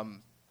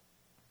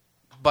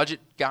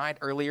budget guide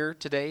earlier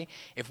today,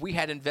 if we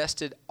had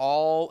invested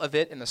all of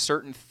it in a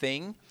certain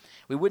thing,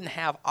 we wouldn't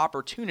have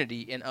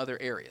opportunity in other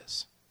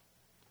areas.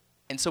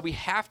 And so we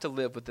have to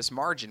live with this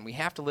margin. We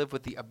have to live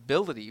with the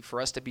ability for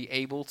us to be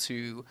able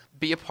to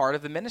be a part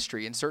of the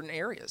ministry in certain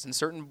areas, in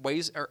certain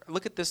ways. Or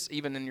look at this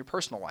even in your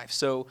personal life.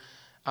 So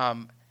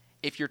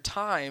if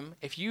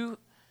you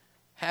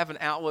have an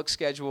Outlook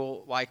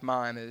schedule like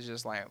mine that is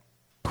just like,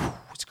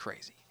 it's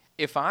crazy.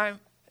 If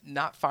I'm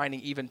not finding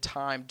even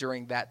time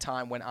during that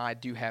time when I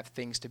do have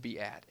things to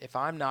be at, if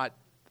I'm not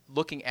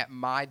looking at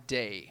my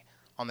day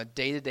on a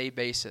day-to-day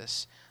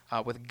basis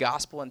with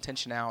gospel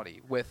intentionality,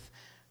 with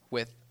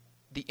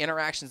the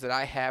interactions that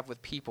I have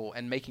with people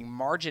and making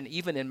margin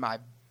even in my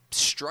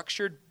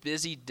structured,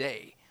 busy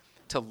day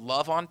to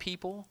love on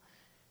people,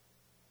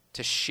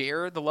 to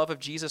share the love of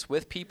Jesus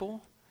with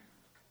people,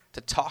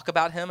 to talk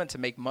about him and to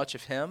make much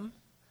of him,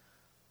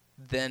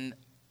 then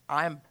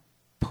I'm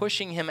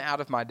pushing him out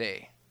of my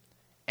day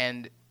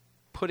and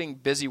putting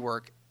busy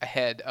work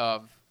ahead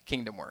of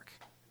kingdom work.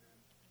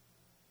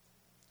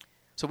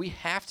 So we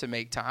have to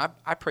make time.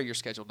 I pray your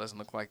schedule doesn't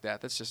look like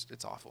that.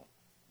 It's awful.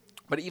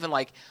 But even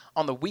like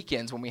on the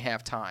weekends when we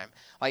have time,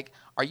 like,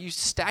 are you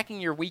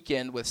stacking your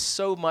weekend with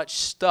so much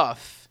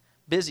stuff,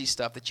 busy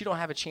stuff, that you don't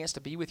have a chance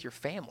to be with your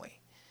family?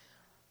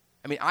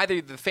 I mean,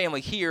 either the family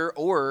here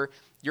or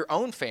your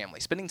own family,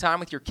 spending time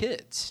with your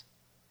kids.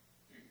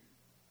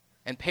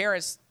 And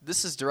parents,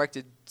 this is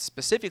directed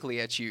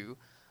specifically at you.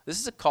 This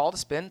is a call to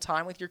spend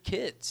time with your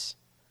kids.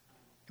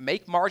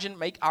 Make margin,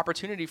 make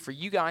opportunity for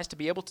you guys to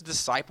be able to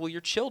disciple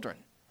your children.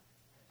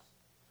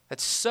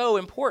 That's so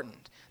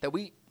important that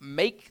we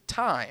make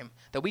time,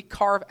 that we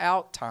carve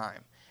out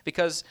time.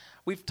 Because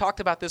we've talked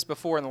about this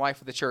before in the life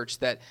of the church,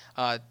 that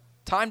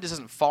time just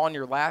doesn't fall in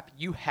your lap.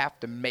 You have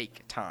to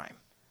make time.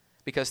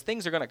 Because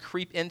things are going to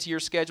creep into your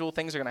schedule.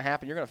 Things are going to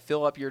happen. You're going to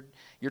fill up your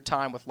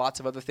time with lots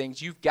of other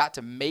things. You've got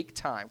to make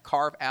time,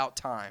 carve out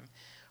time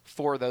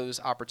for those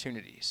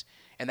opportunities.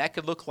 And that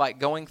could look like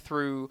going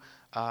through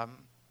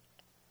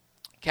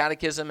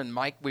catechism, and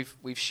Mike,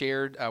 we've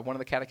shared one of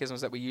the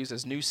catechisms that we use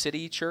as New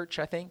City Church,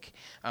 I think.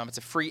 It's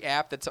a free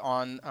app that's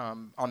on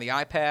the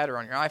iPad or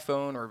on your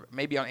iPhone or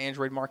maybe on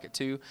Android Market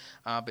too.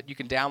 But you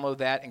can download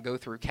that and go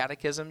through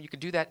catechism. You can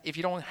do that if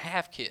you don't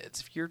have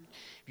kids.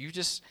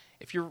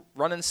 If you're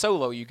running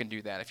solo, you can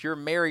do that. If you're a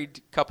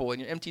married couple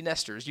and you're empty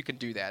nesters, you can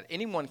do that.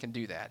 Anyone can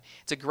do that.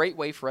 It's a great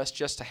way for us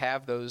just to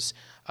have those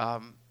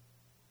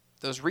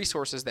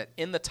resources that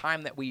in the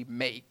time that we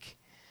make,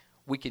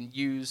 we can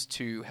use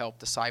to help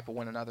disciple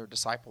one another,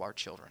 disciple our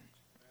children.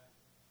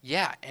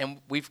 Yeah, and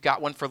we've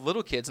got one for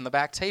little kids in the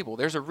back table.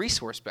 There's a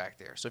resource back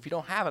there. So if you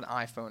don't have an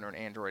iPhone or an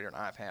Android or an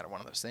iPad or one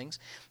of those things,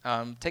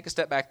 take a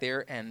step back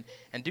there and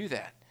do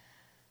that.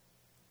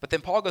 But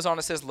then Paul goes on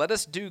and says, let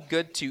us do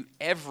good to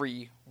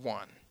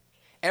everyone.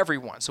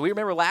 Everyone. So we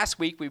remember last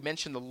week we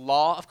mentioned the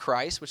law of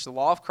Christ, which the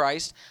law of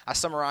Christ I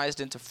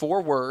summarized into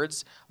 4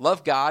 words: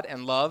 love God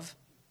and love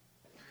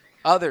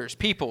others,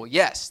 people.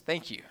 Yes,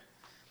 thank you.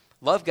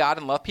 Love God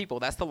and love people.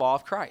 That's the law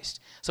of Christ.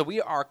 So we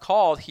are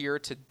called here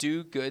to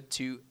do good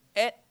to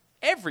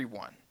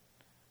everyone.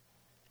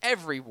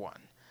 Everyone.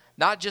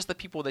 Not just the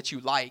people that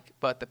you like,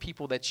 but the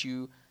people that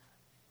you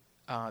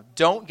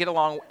don't get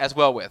along as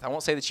well with. I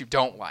won't say that you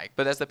don't like,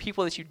 but as the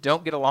people that you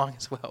don't get along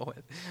as well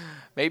with.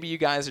 Maybe you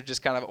guys are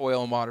just kind of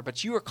oil and water,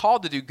 but you are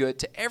called to do good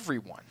to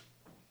everyone.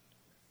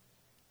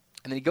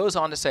 And then he goes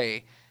on to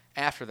say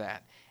after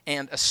that,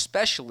 and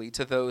especially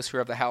to those who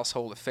are of the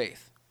household of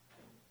faith.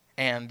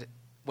 And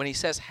when he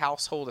says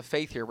household of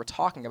faith here, we're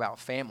talking about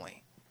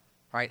family,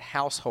 right?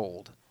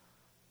 Household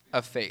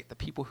of faith, the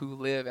people who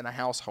live in a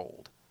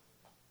household.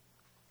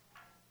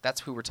 That's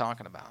who we're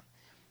talking about.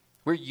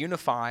 We're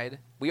unified.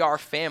 We are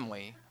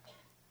family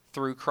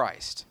through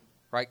Christ,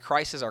 right?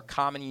 Christ is our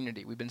common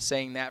unity. We've been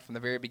saying that from the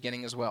very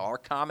beginning as well. Our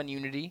common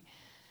unity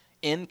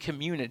in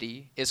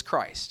community is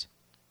Christ.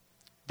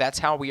 That's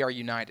how we are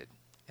united,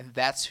 and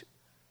that's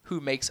who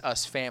makes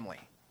us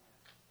family.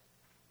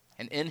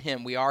 And in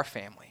him, we are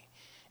family.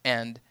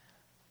 And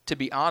to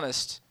be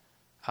honest,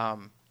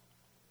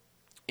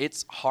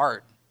 it's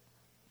hard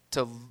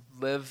to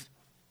live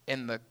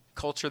in the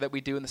culture that we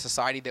do, in the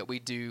society that we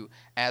do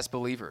as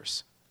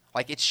believers.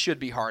 Like, it should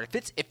be hard.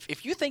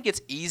 If you think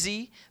it's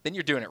easy, then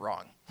you're doing it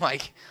wrong.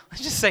 Like,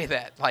 let's just say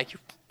that. Like,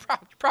 you're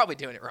probably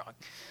doing it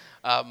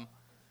wrong.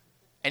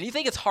 And you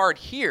think it's hard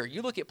here.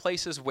 You look at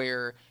places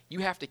where you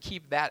have to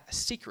keep that a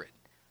secret,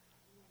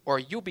 or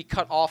you'll be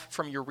cut off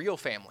from your real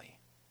family.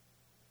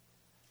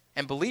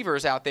 And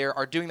believers out there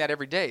are doing that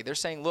every day. They're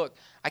saying, look,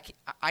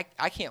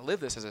 I can't live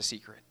this as a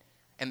secret.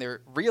 And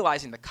they're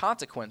realizing the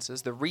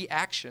consequences, the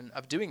reaction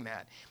of doing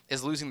that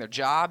is losing their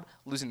job,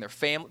 losing their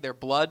family, their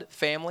blood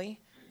family,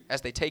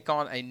 as they take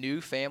on a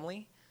new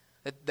family.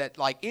 That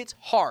like, it's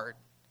hard.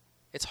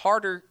 It's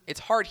harder. It's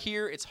hard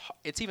here.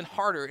 It's even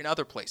harder in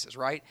other places,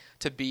 right?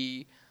 To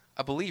be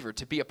a believer,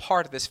 to be a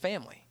part of this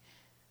family.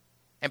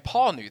 And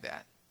Paul knew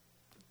that.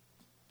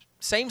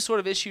 Same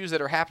sort of issues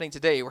that are happening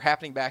today were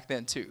happening back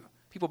then too.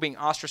 People being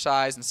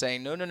ostracized and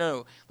saying,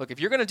 no. Look, if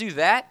you're going to do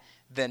that,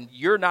 then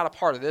you're not a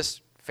part of this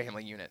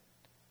family unit.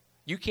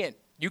 You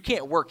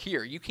can't work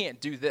here. You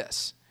can't do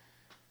this.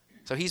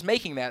 So he's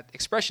making that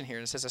expression here.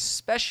 And it says,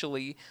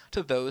 especially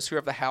to those who are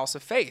of the house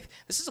of faith.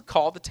 This is a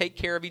call to take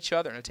care of each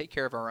other and to take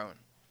care of our own.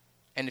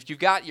 And if you've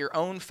got your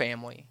own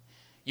family,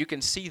 you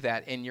can see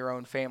that in your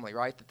own family,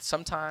 right? That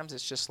sometimes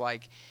it's just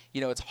like,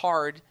 it's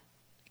hard.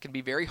 It can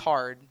be very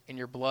hard in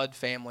your blood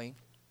family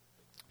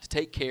to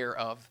take care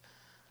of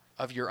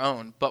your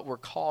own. But we're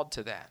called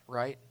to that,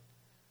 right?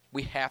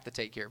 We have to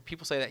take care.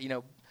 People say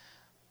that,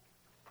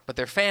 but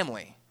they're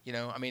family. You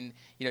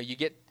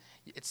get,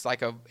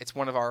 it's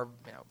one of our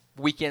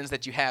weekends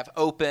that you have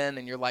open,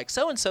 and you're like,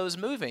 so-and-so's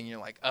moving. And you're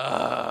like,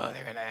 oh,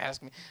 they're going to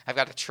ask me. I've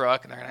got a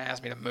truck, and they're going to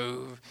ask me to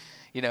move,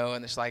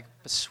 and it's like,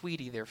 but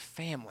sweetie, they're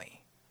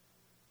family.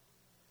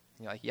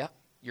 And you're like, yep,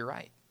 you're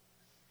right.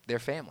 They're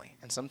family.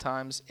 And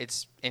sometimes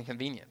it's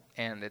inconvenient,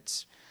 and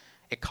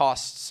it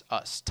costs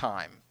us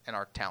time and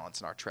our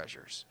talents and our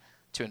treasures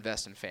to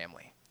invest in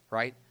family,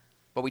 right?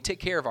 But we take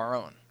care of our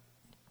own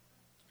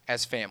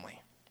as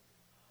family.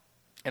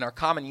 And our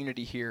common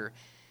unity here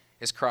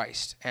is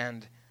Christ.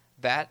 And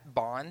that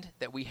bond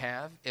that we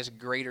have is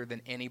greater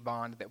than any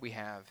bond that we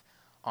have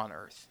on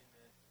earth.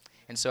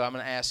 And so I'm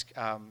going to ask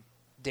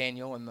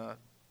Daniel and the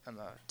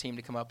team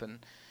to come up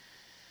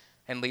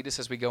and lead us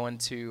as we go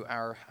into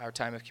our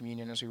time of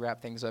communion as we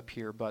wrap things up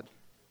here. But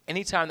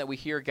anytime that we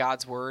hear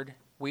God's word,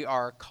 we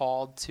are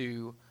called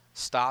to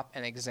stop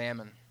and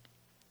examine.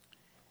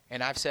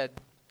 And I've said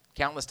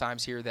countless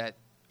times here that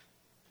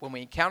when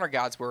we encounter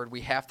God's word,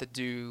 we have to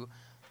do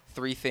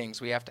three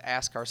things. We have to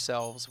ask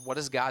ourselves, what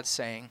is God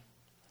saying?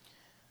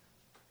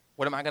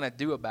 What am I going to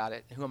do about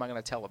it? And who am I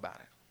going to tell about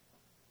it?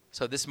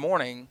 So this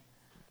morning,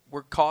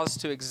 we're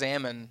caused to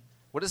examine,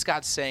 what is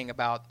God saying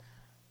about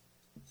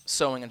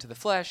sowing into the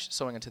flesh,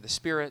 sowing into the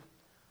spirit?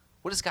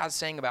 What is God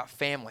saying about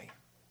family?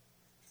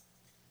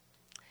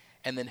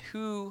 And then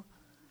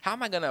how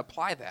am I going to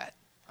apply that?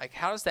 Like,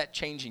 how is that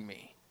changing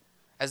me?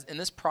 As in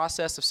this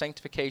process of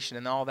sanctification,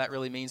 and all that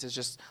really means is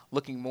just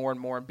looking more and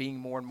more and being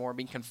more and more,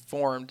 being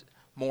conformed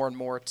more and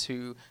more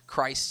to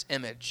Christ's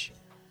image.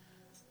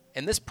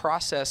 In this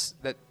process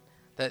that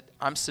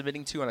I'm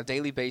submitting to on a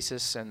daily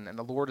basis, and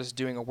the Lord is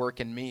doing a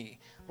work in me,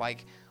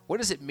 like, what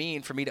does it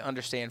mean for me to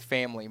understand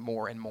family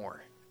more and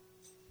more?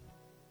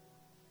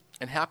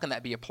 And how can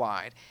that be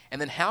applied? And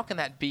then how can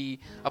that be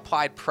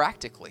applied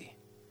practically?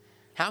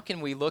 How can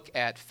we look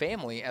at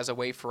family as a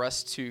way for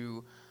us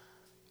to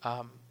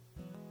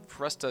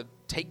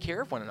take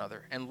care of one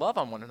another and love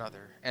on one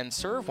another and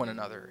serve one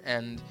another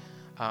and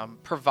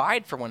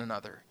provide for one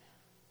another?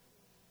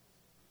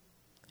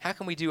 How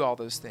can we do all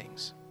those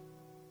things?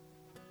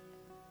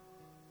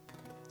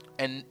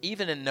 And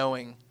even in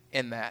knowing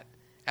in that,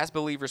 as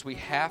believers, we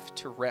have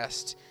to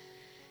rest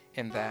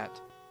in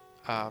that.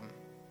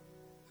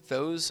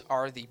 Those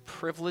are the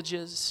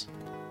privileges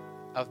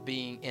of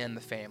being in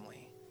the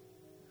family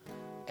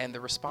and the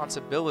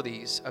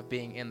responsibilities of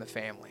being in the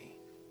family,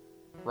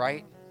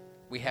 right?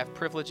 We have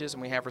privileges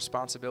and we have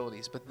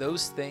responsibilities, but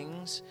those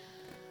things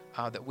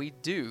that we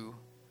do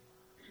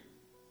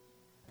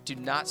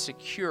not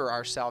secure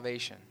our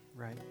salvation.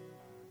 Right.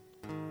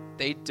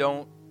 They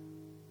don't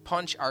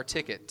punch our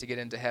ticket to get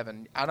into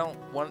heaven. I don't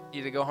want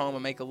you to go home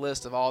and make a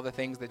list of all the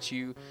things that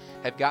you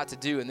have got to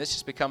do, and this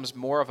just becomes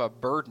more of a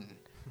burden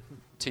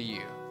to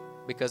you.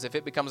 Because if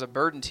it becomes a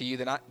burden to you,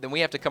 then we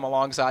have to come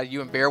alongside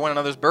you and bear one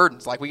another's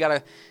burdens. Like, we got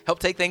to help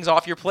take things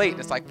off your plate. And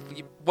it's like,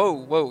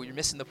 whoa, you're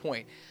missing the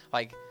point.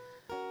 Like,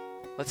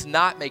 let's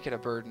not make it a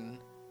burden.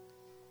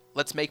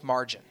 Let's make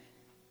margin.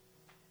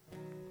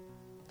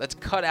 Let's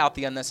cut out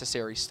the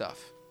unnecessary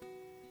stuff.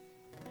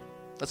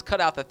 Let's cut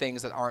out the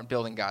things that aren't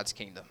building God's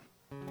kingdom.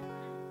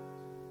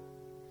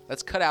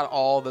 Let's cut out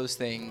all those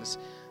things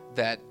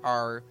that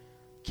are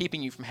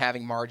keeping you from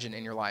having margin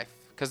in your life.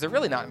 Because they're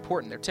really not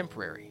important. They're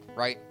temporary,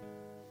 right?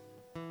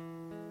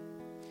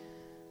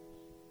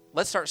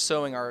 Let's start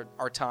sowing our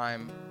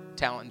time,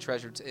 talent, and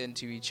treasure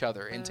into each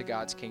other, into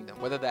God's kingdom.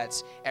 Whether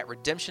that's at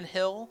Redemption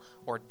Hill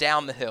or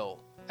down the hill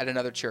at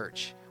another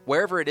church.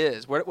 Wherever it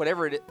is,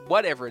 whatever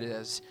it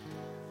is,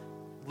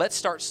 let's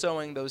start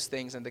sowing those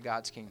things into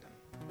God's kingdom.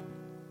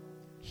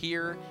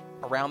 Here,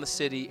 around the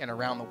city, and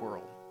around the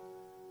world.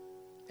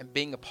 And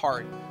being a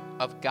part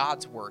of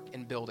God's work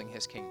in building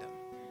His kingdom.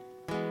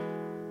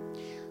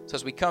 So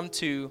as we come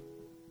to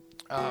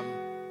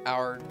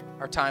our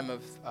time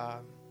of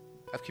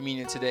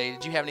communion today,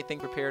 did you have anything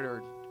prepared,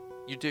 or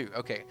you do?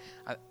 Okay.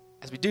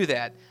 As we do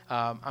that,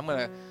 I'm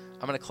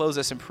gonna close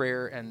us in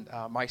prayer, and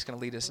Mike's gonna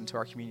lead us into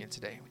our communion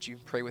today. Would you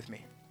pray with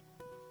me?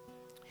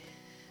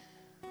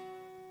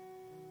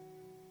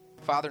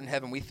 Father in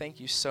heaven, we thank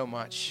you so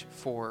much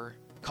for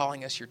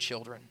calling us your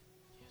children.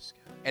 Yes,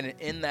 God. And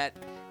in that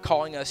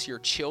calling us your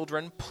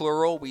children,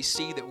 plural, we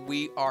see that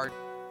we are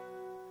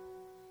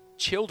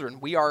children.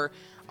 We are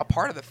a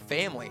part of the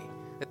family.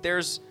 That there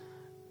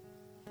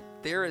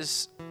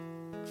is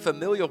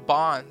familial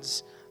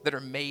bonds that are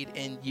made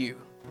in you.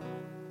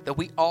 That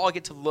we all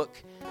get to look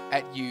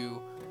at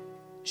you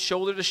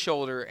shoulder to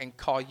shoulder and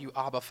call you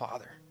Abba,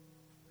 Father.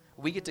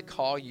 We get to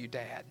call you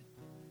Dad.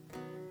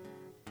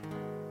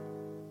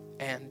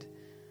 And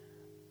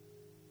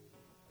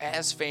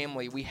as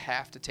family, we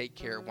have to take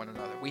care of one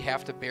another. We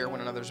have to bear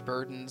one another's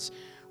burdens.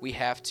 We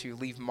have to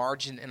leave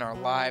margin in our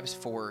lives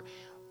for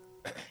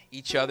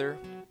each other,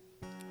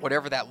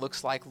 whatever that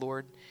looks like,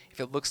 Lord. If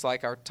it looks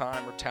like our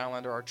time or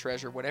talent or our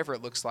treasure, whatever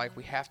it looks like,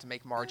 we have to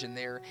make margin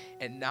there,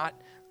 and not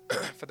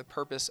for the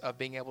purpose of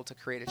being able to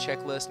create a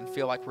checklist and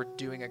feel like we're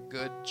doing a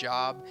good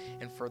job,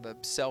 and for the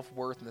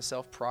self-worth and the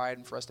self-pride,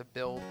 and for us to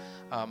build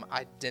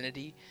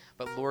identity.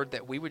 But Lord,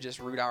 that we would just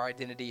root our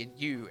identity in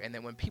you, and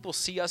that when people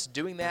see us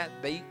doing that,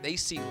 they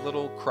see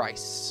little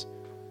Christs.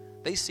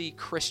 They see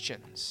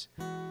Christians.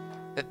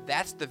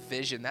 That's the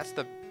vision, that's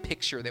the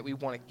picture that we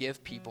want to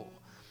give people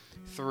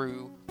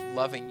through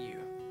loving you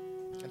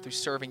and through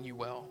serving you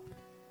well.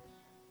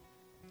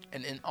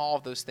 And in all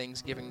of those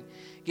things,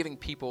 giving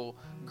people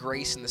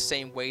grace in the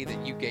same way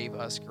that you gave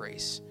us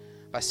grace,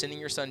 by sending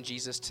your son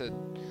Jesus to,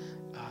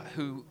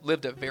 who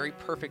lived a very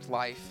perfect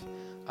life,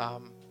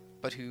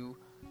 but who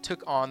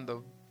took on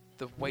the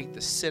weight,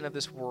 the sin of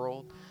this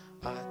world,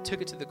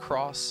 took it to the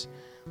cross.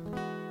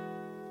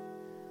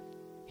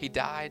 He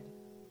died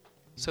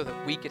so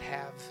that we could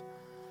have,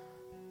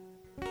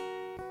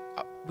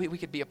 we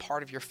could be a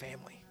part of your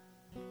family.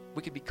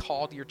 We could be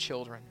called your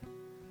children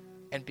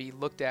and be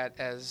looked at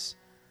as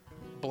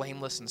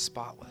blameless and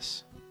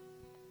spotless.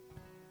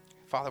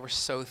 Father, we're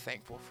so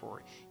thankful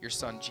for your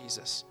son,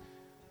 Jesus.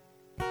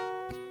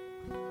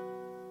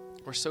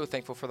 We're so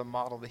thankful for the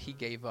model that he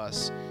gave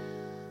us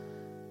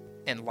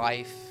in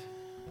life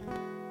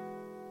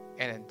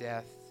and in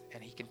death,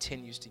 and he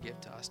continues to give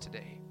to us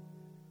today.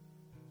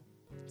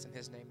 It's in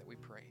his name that we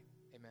pray.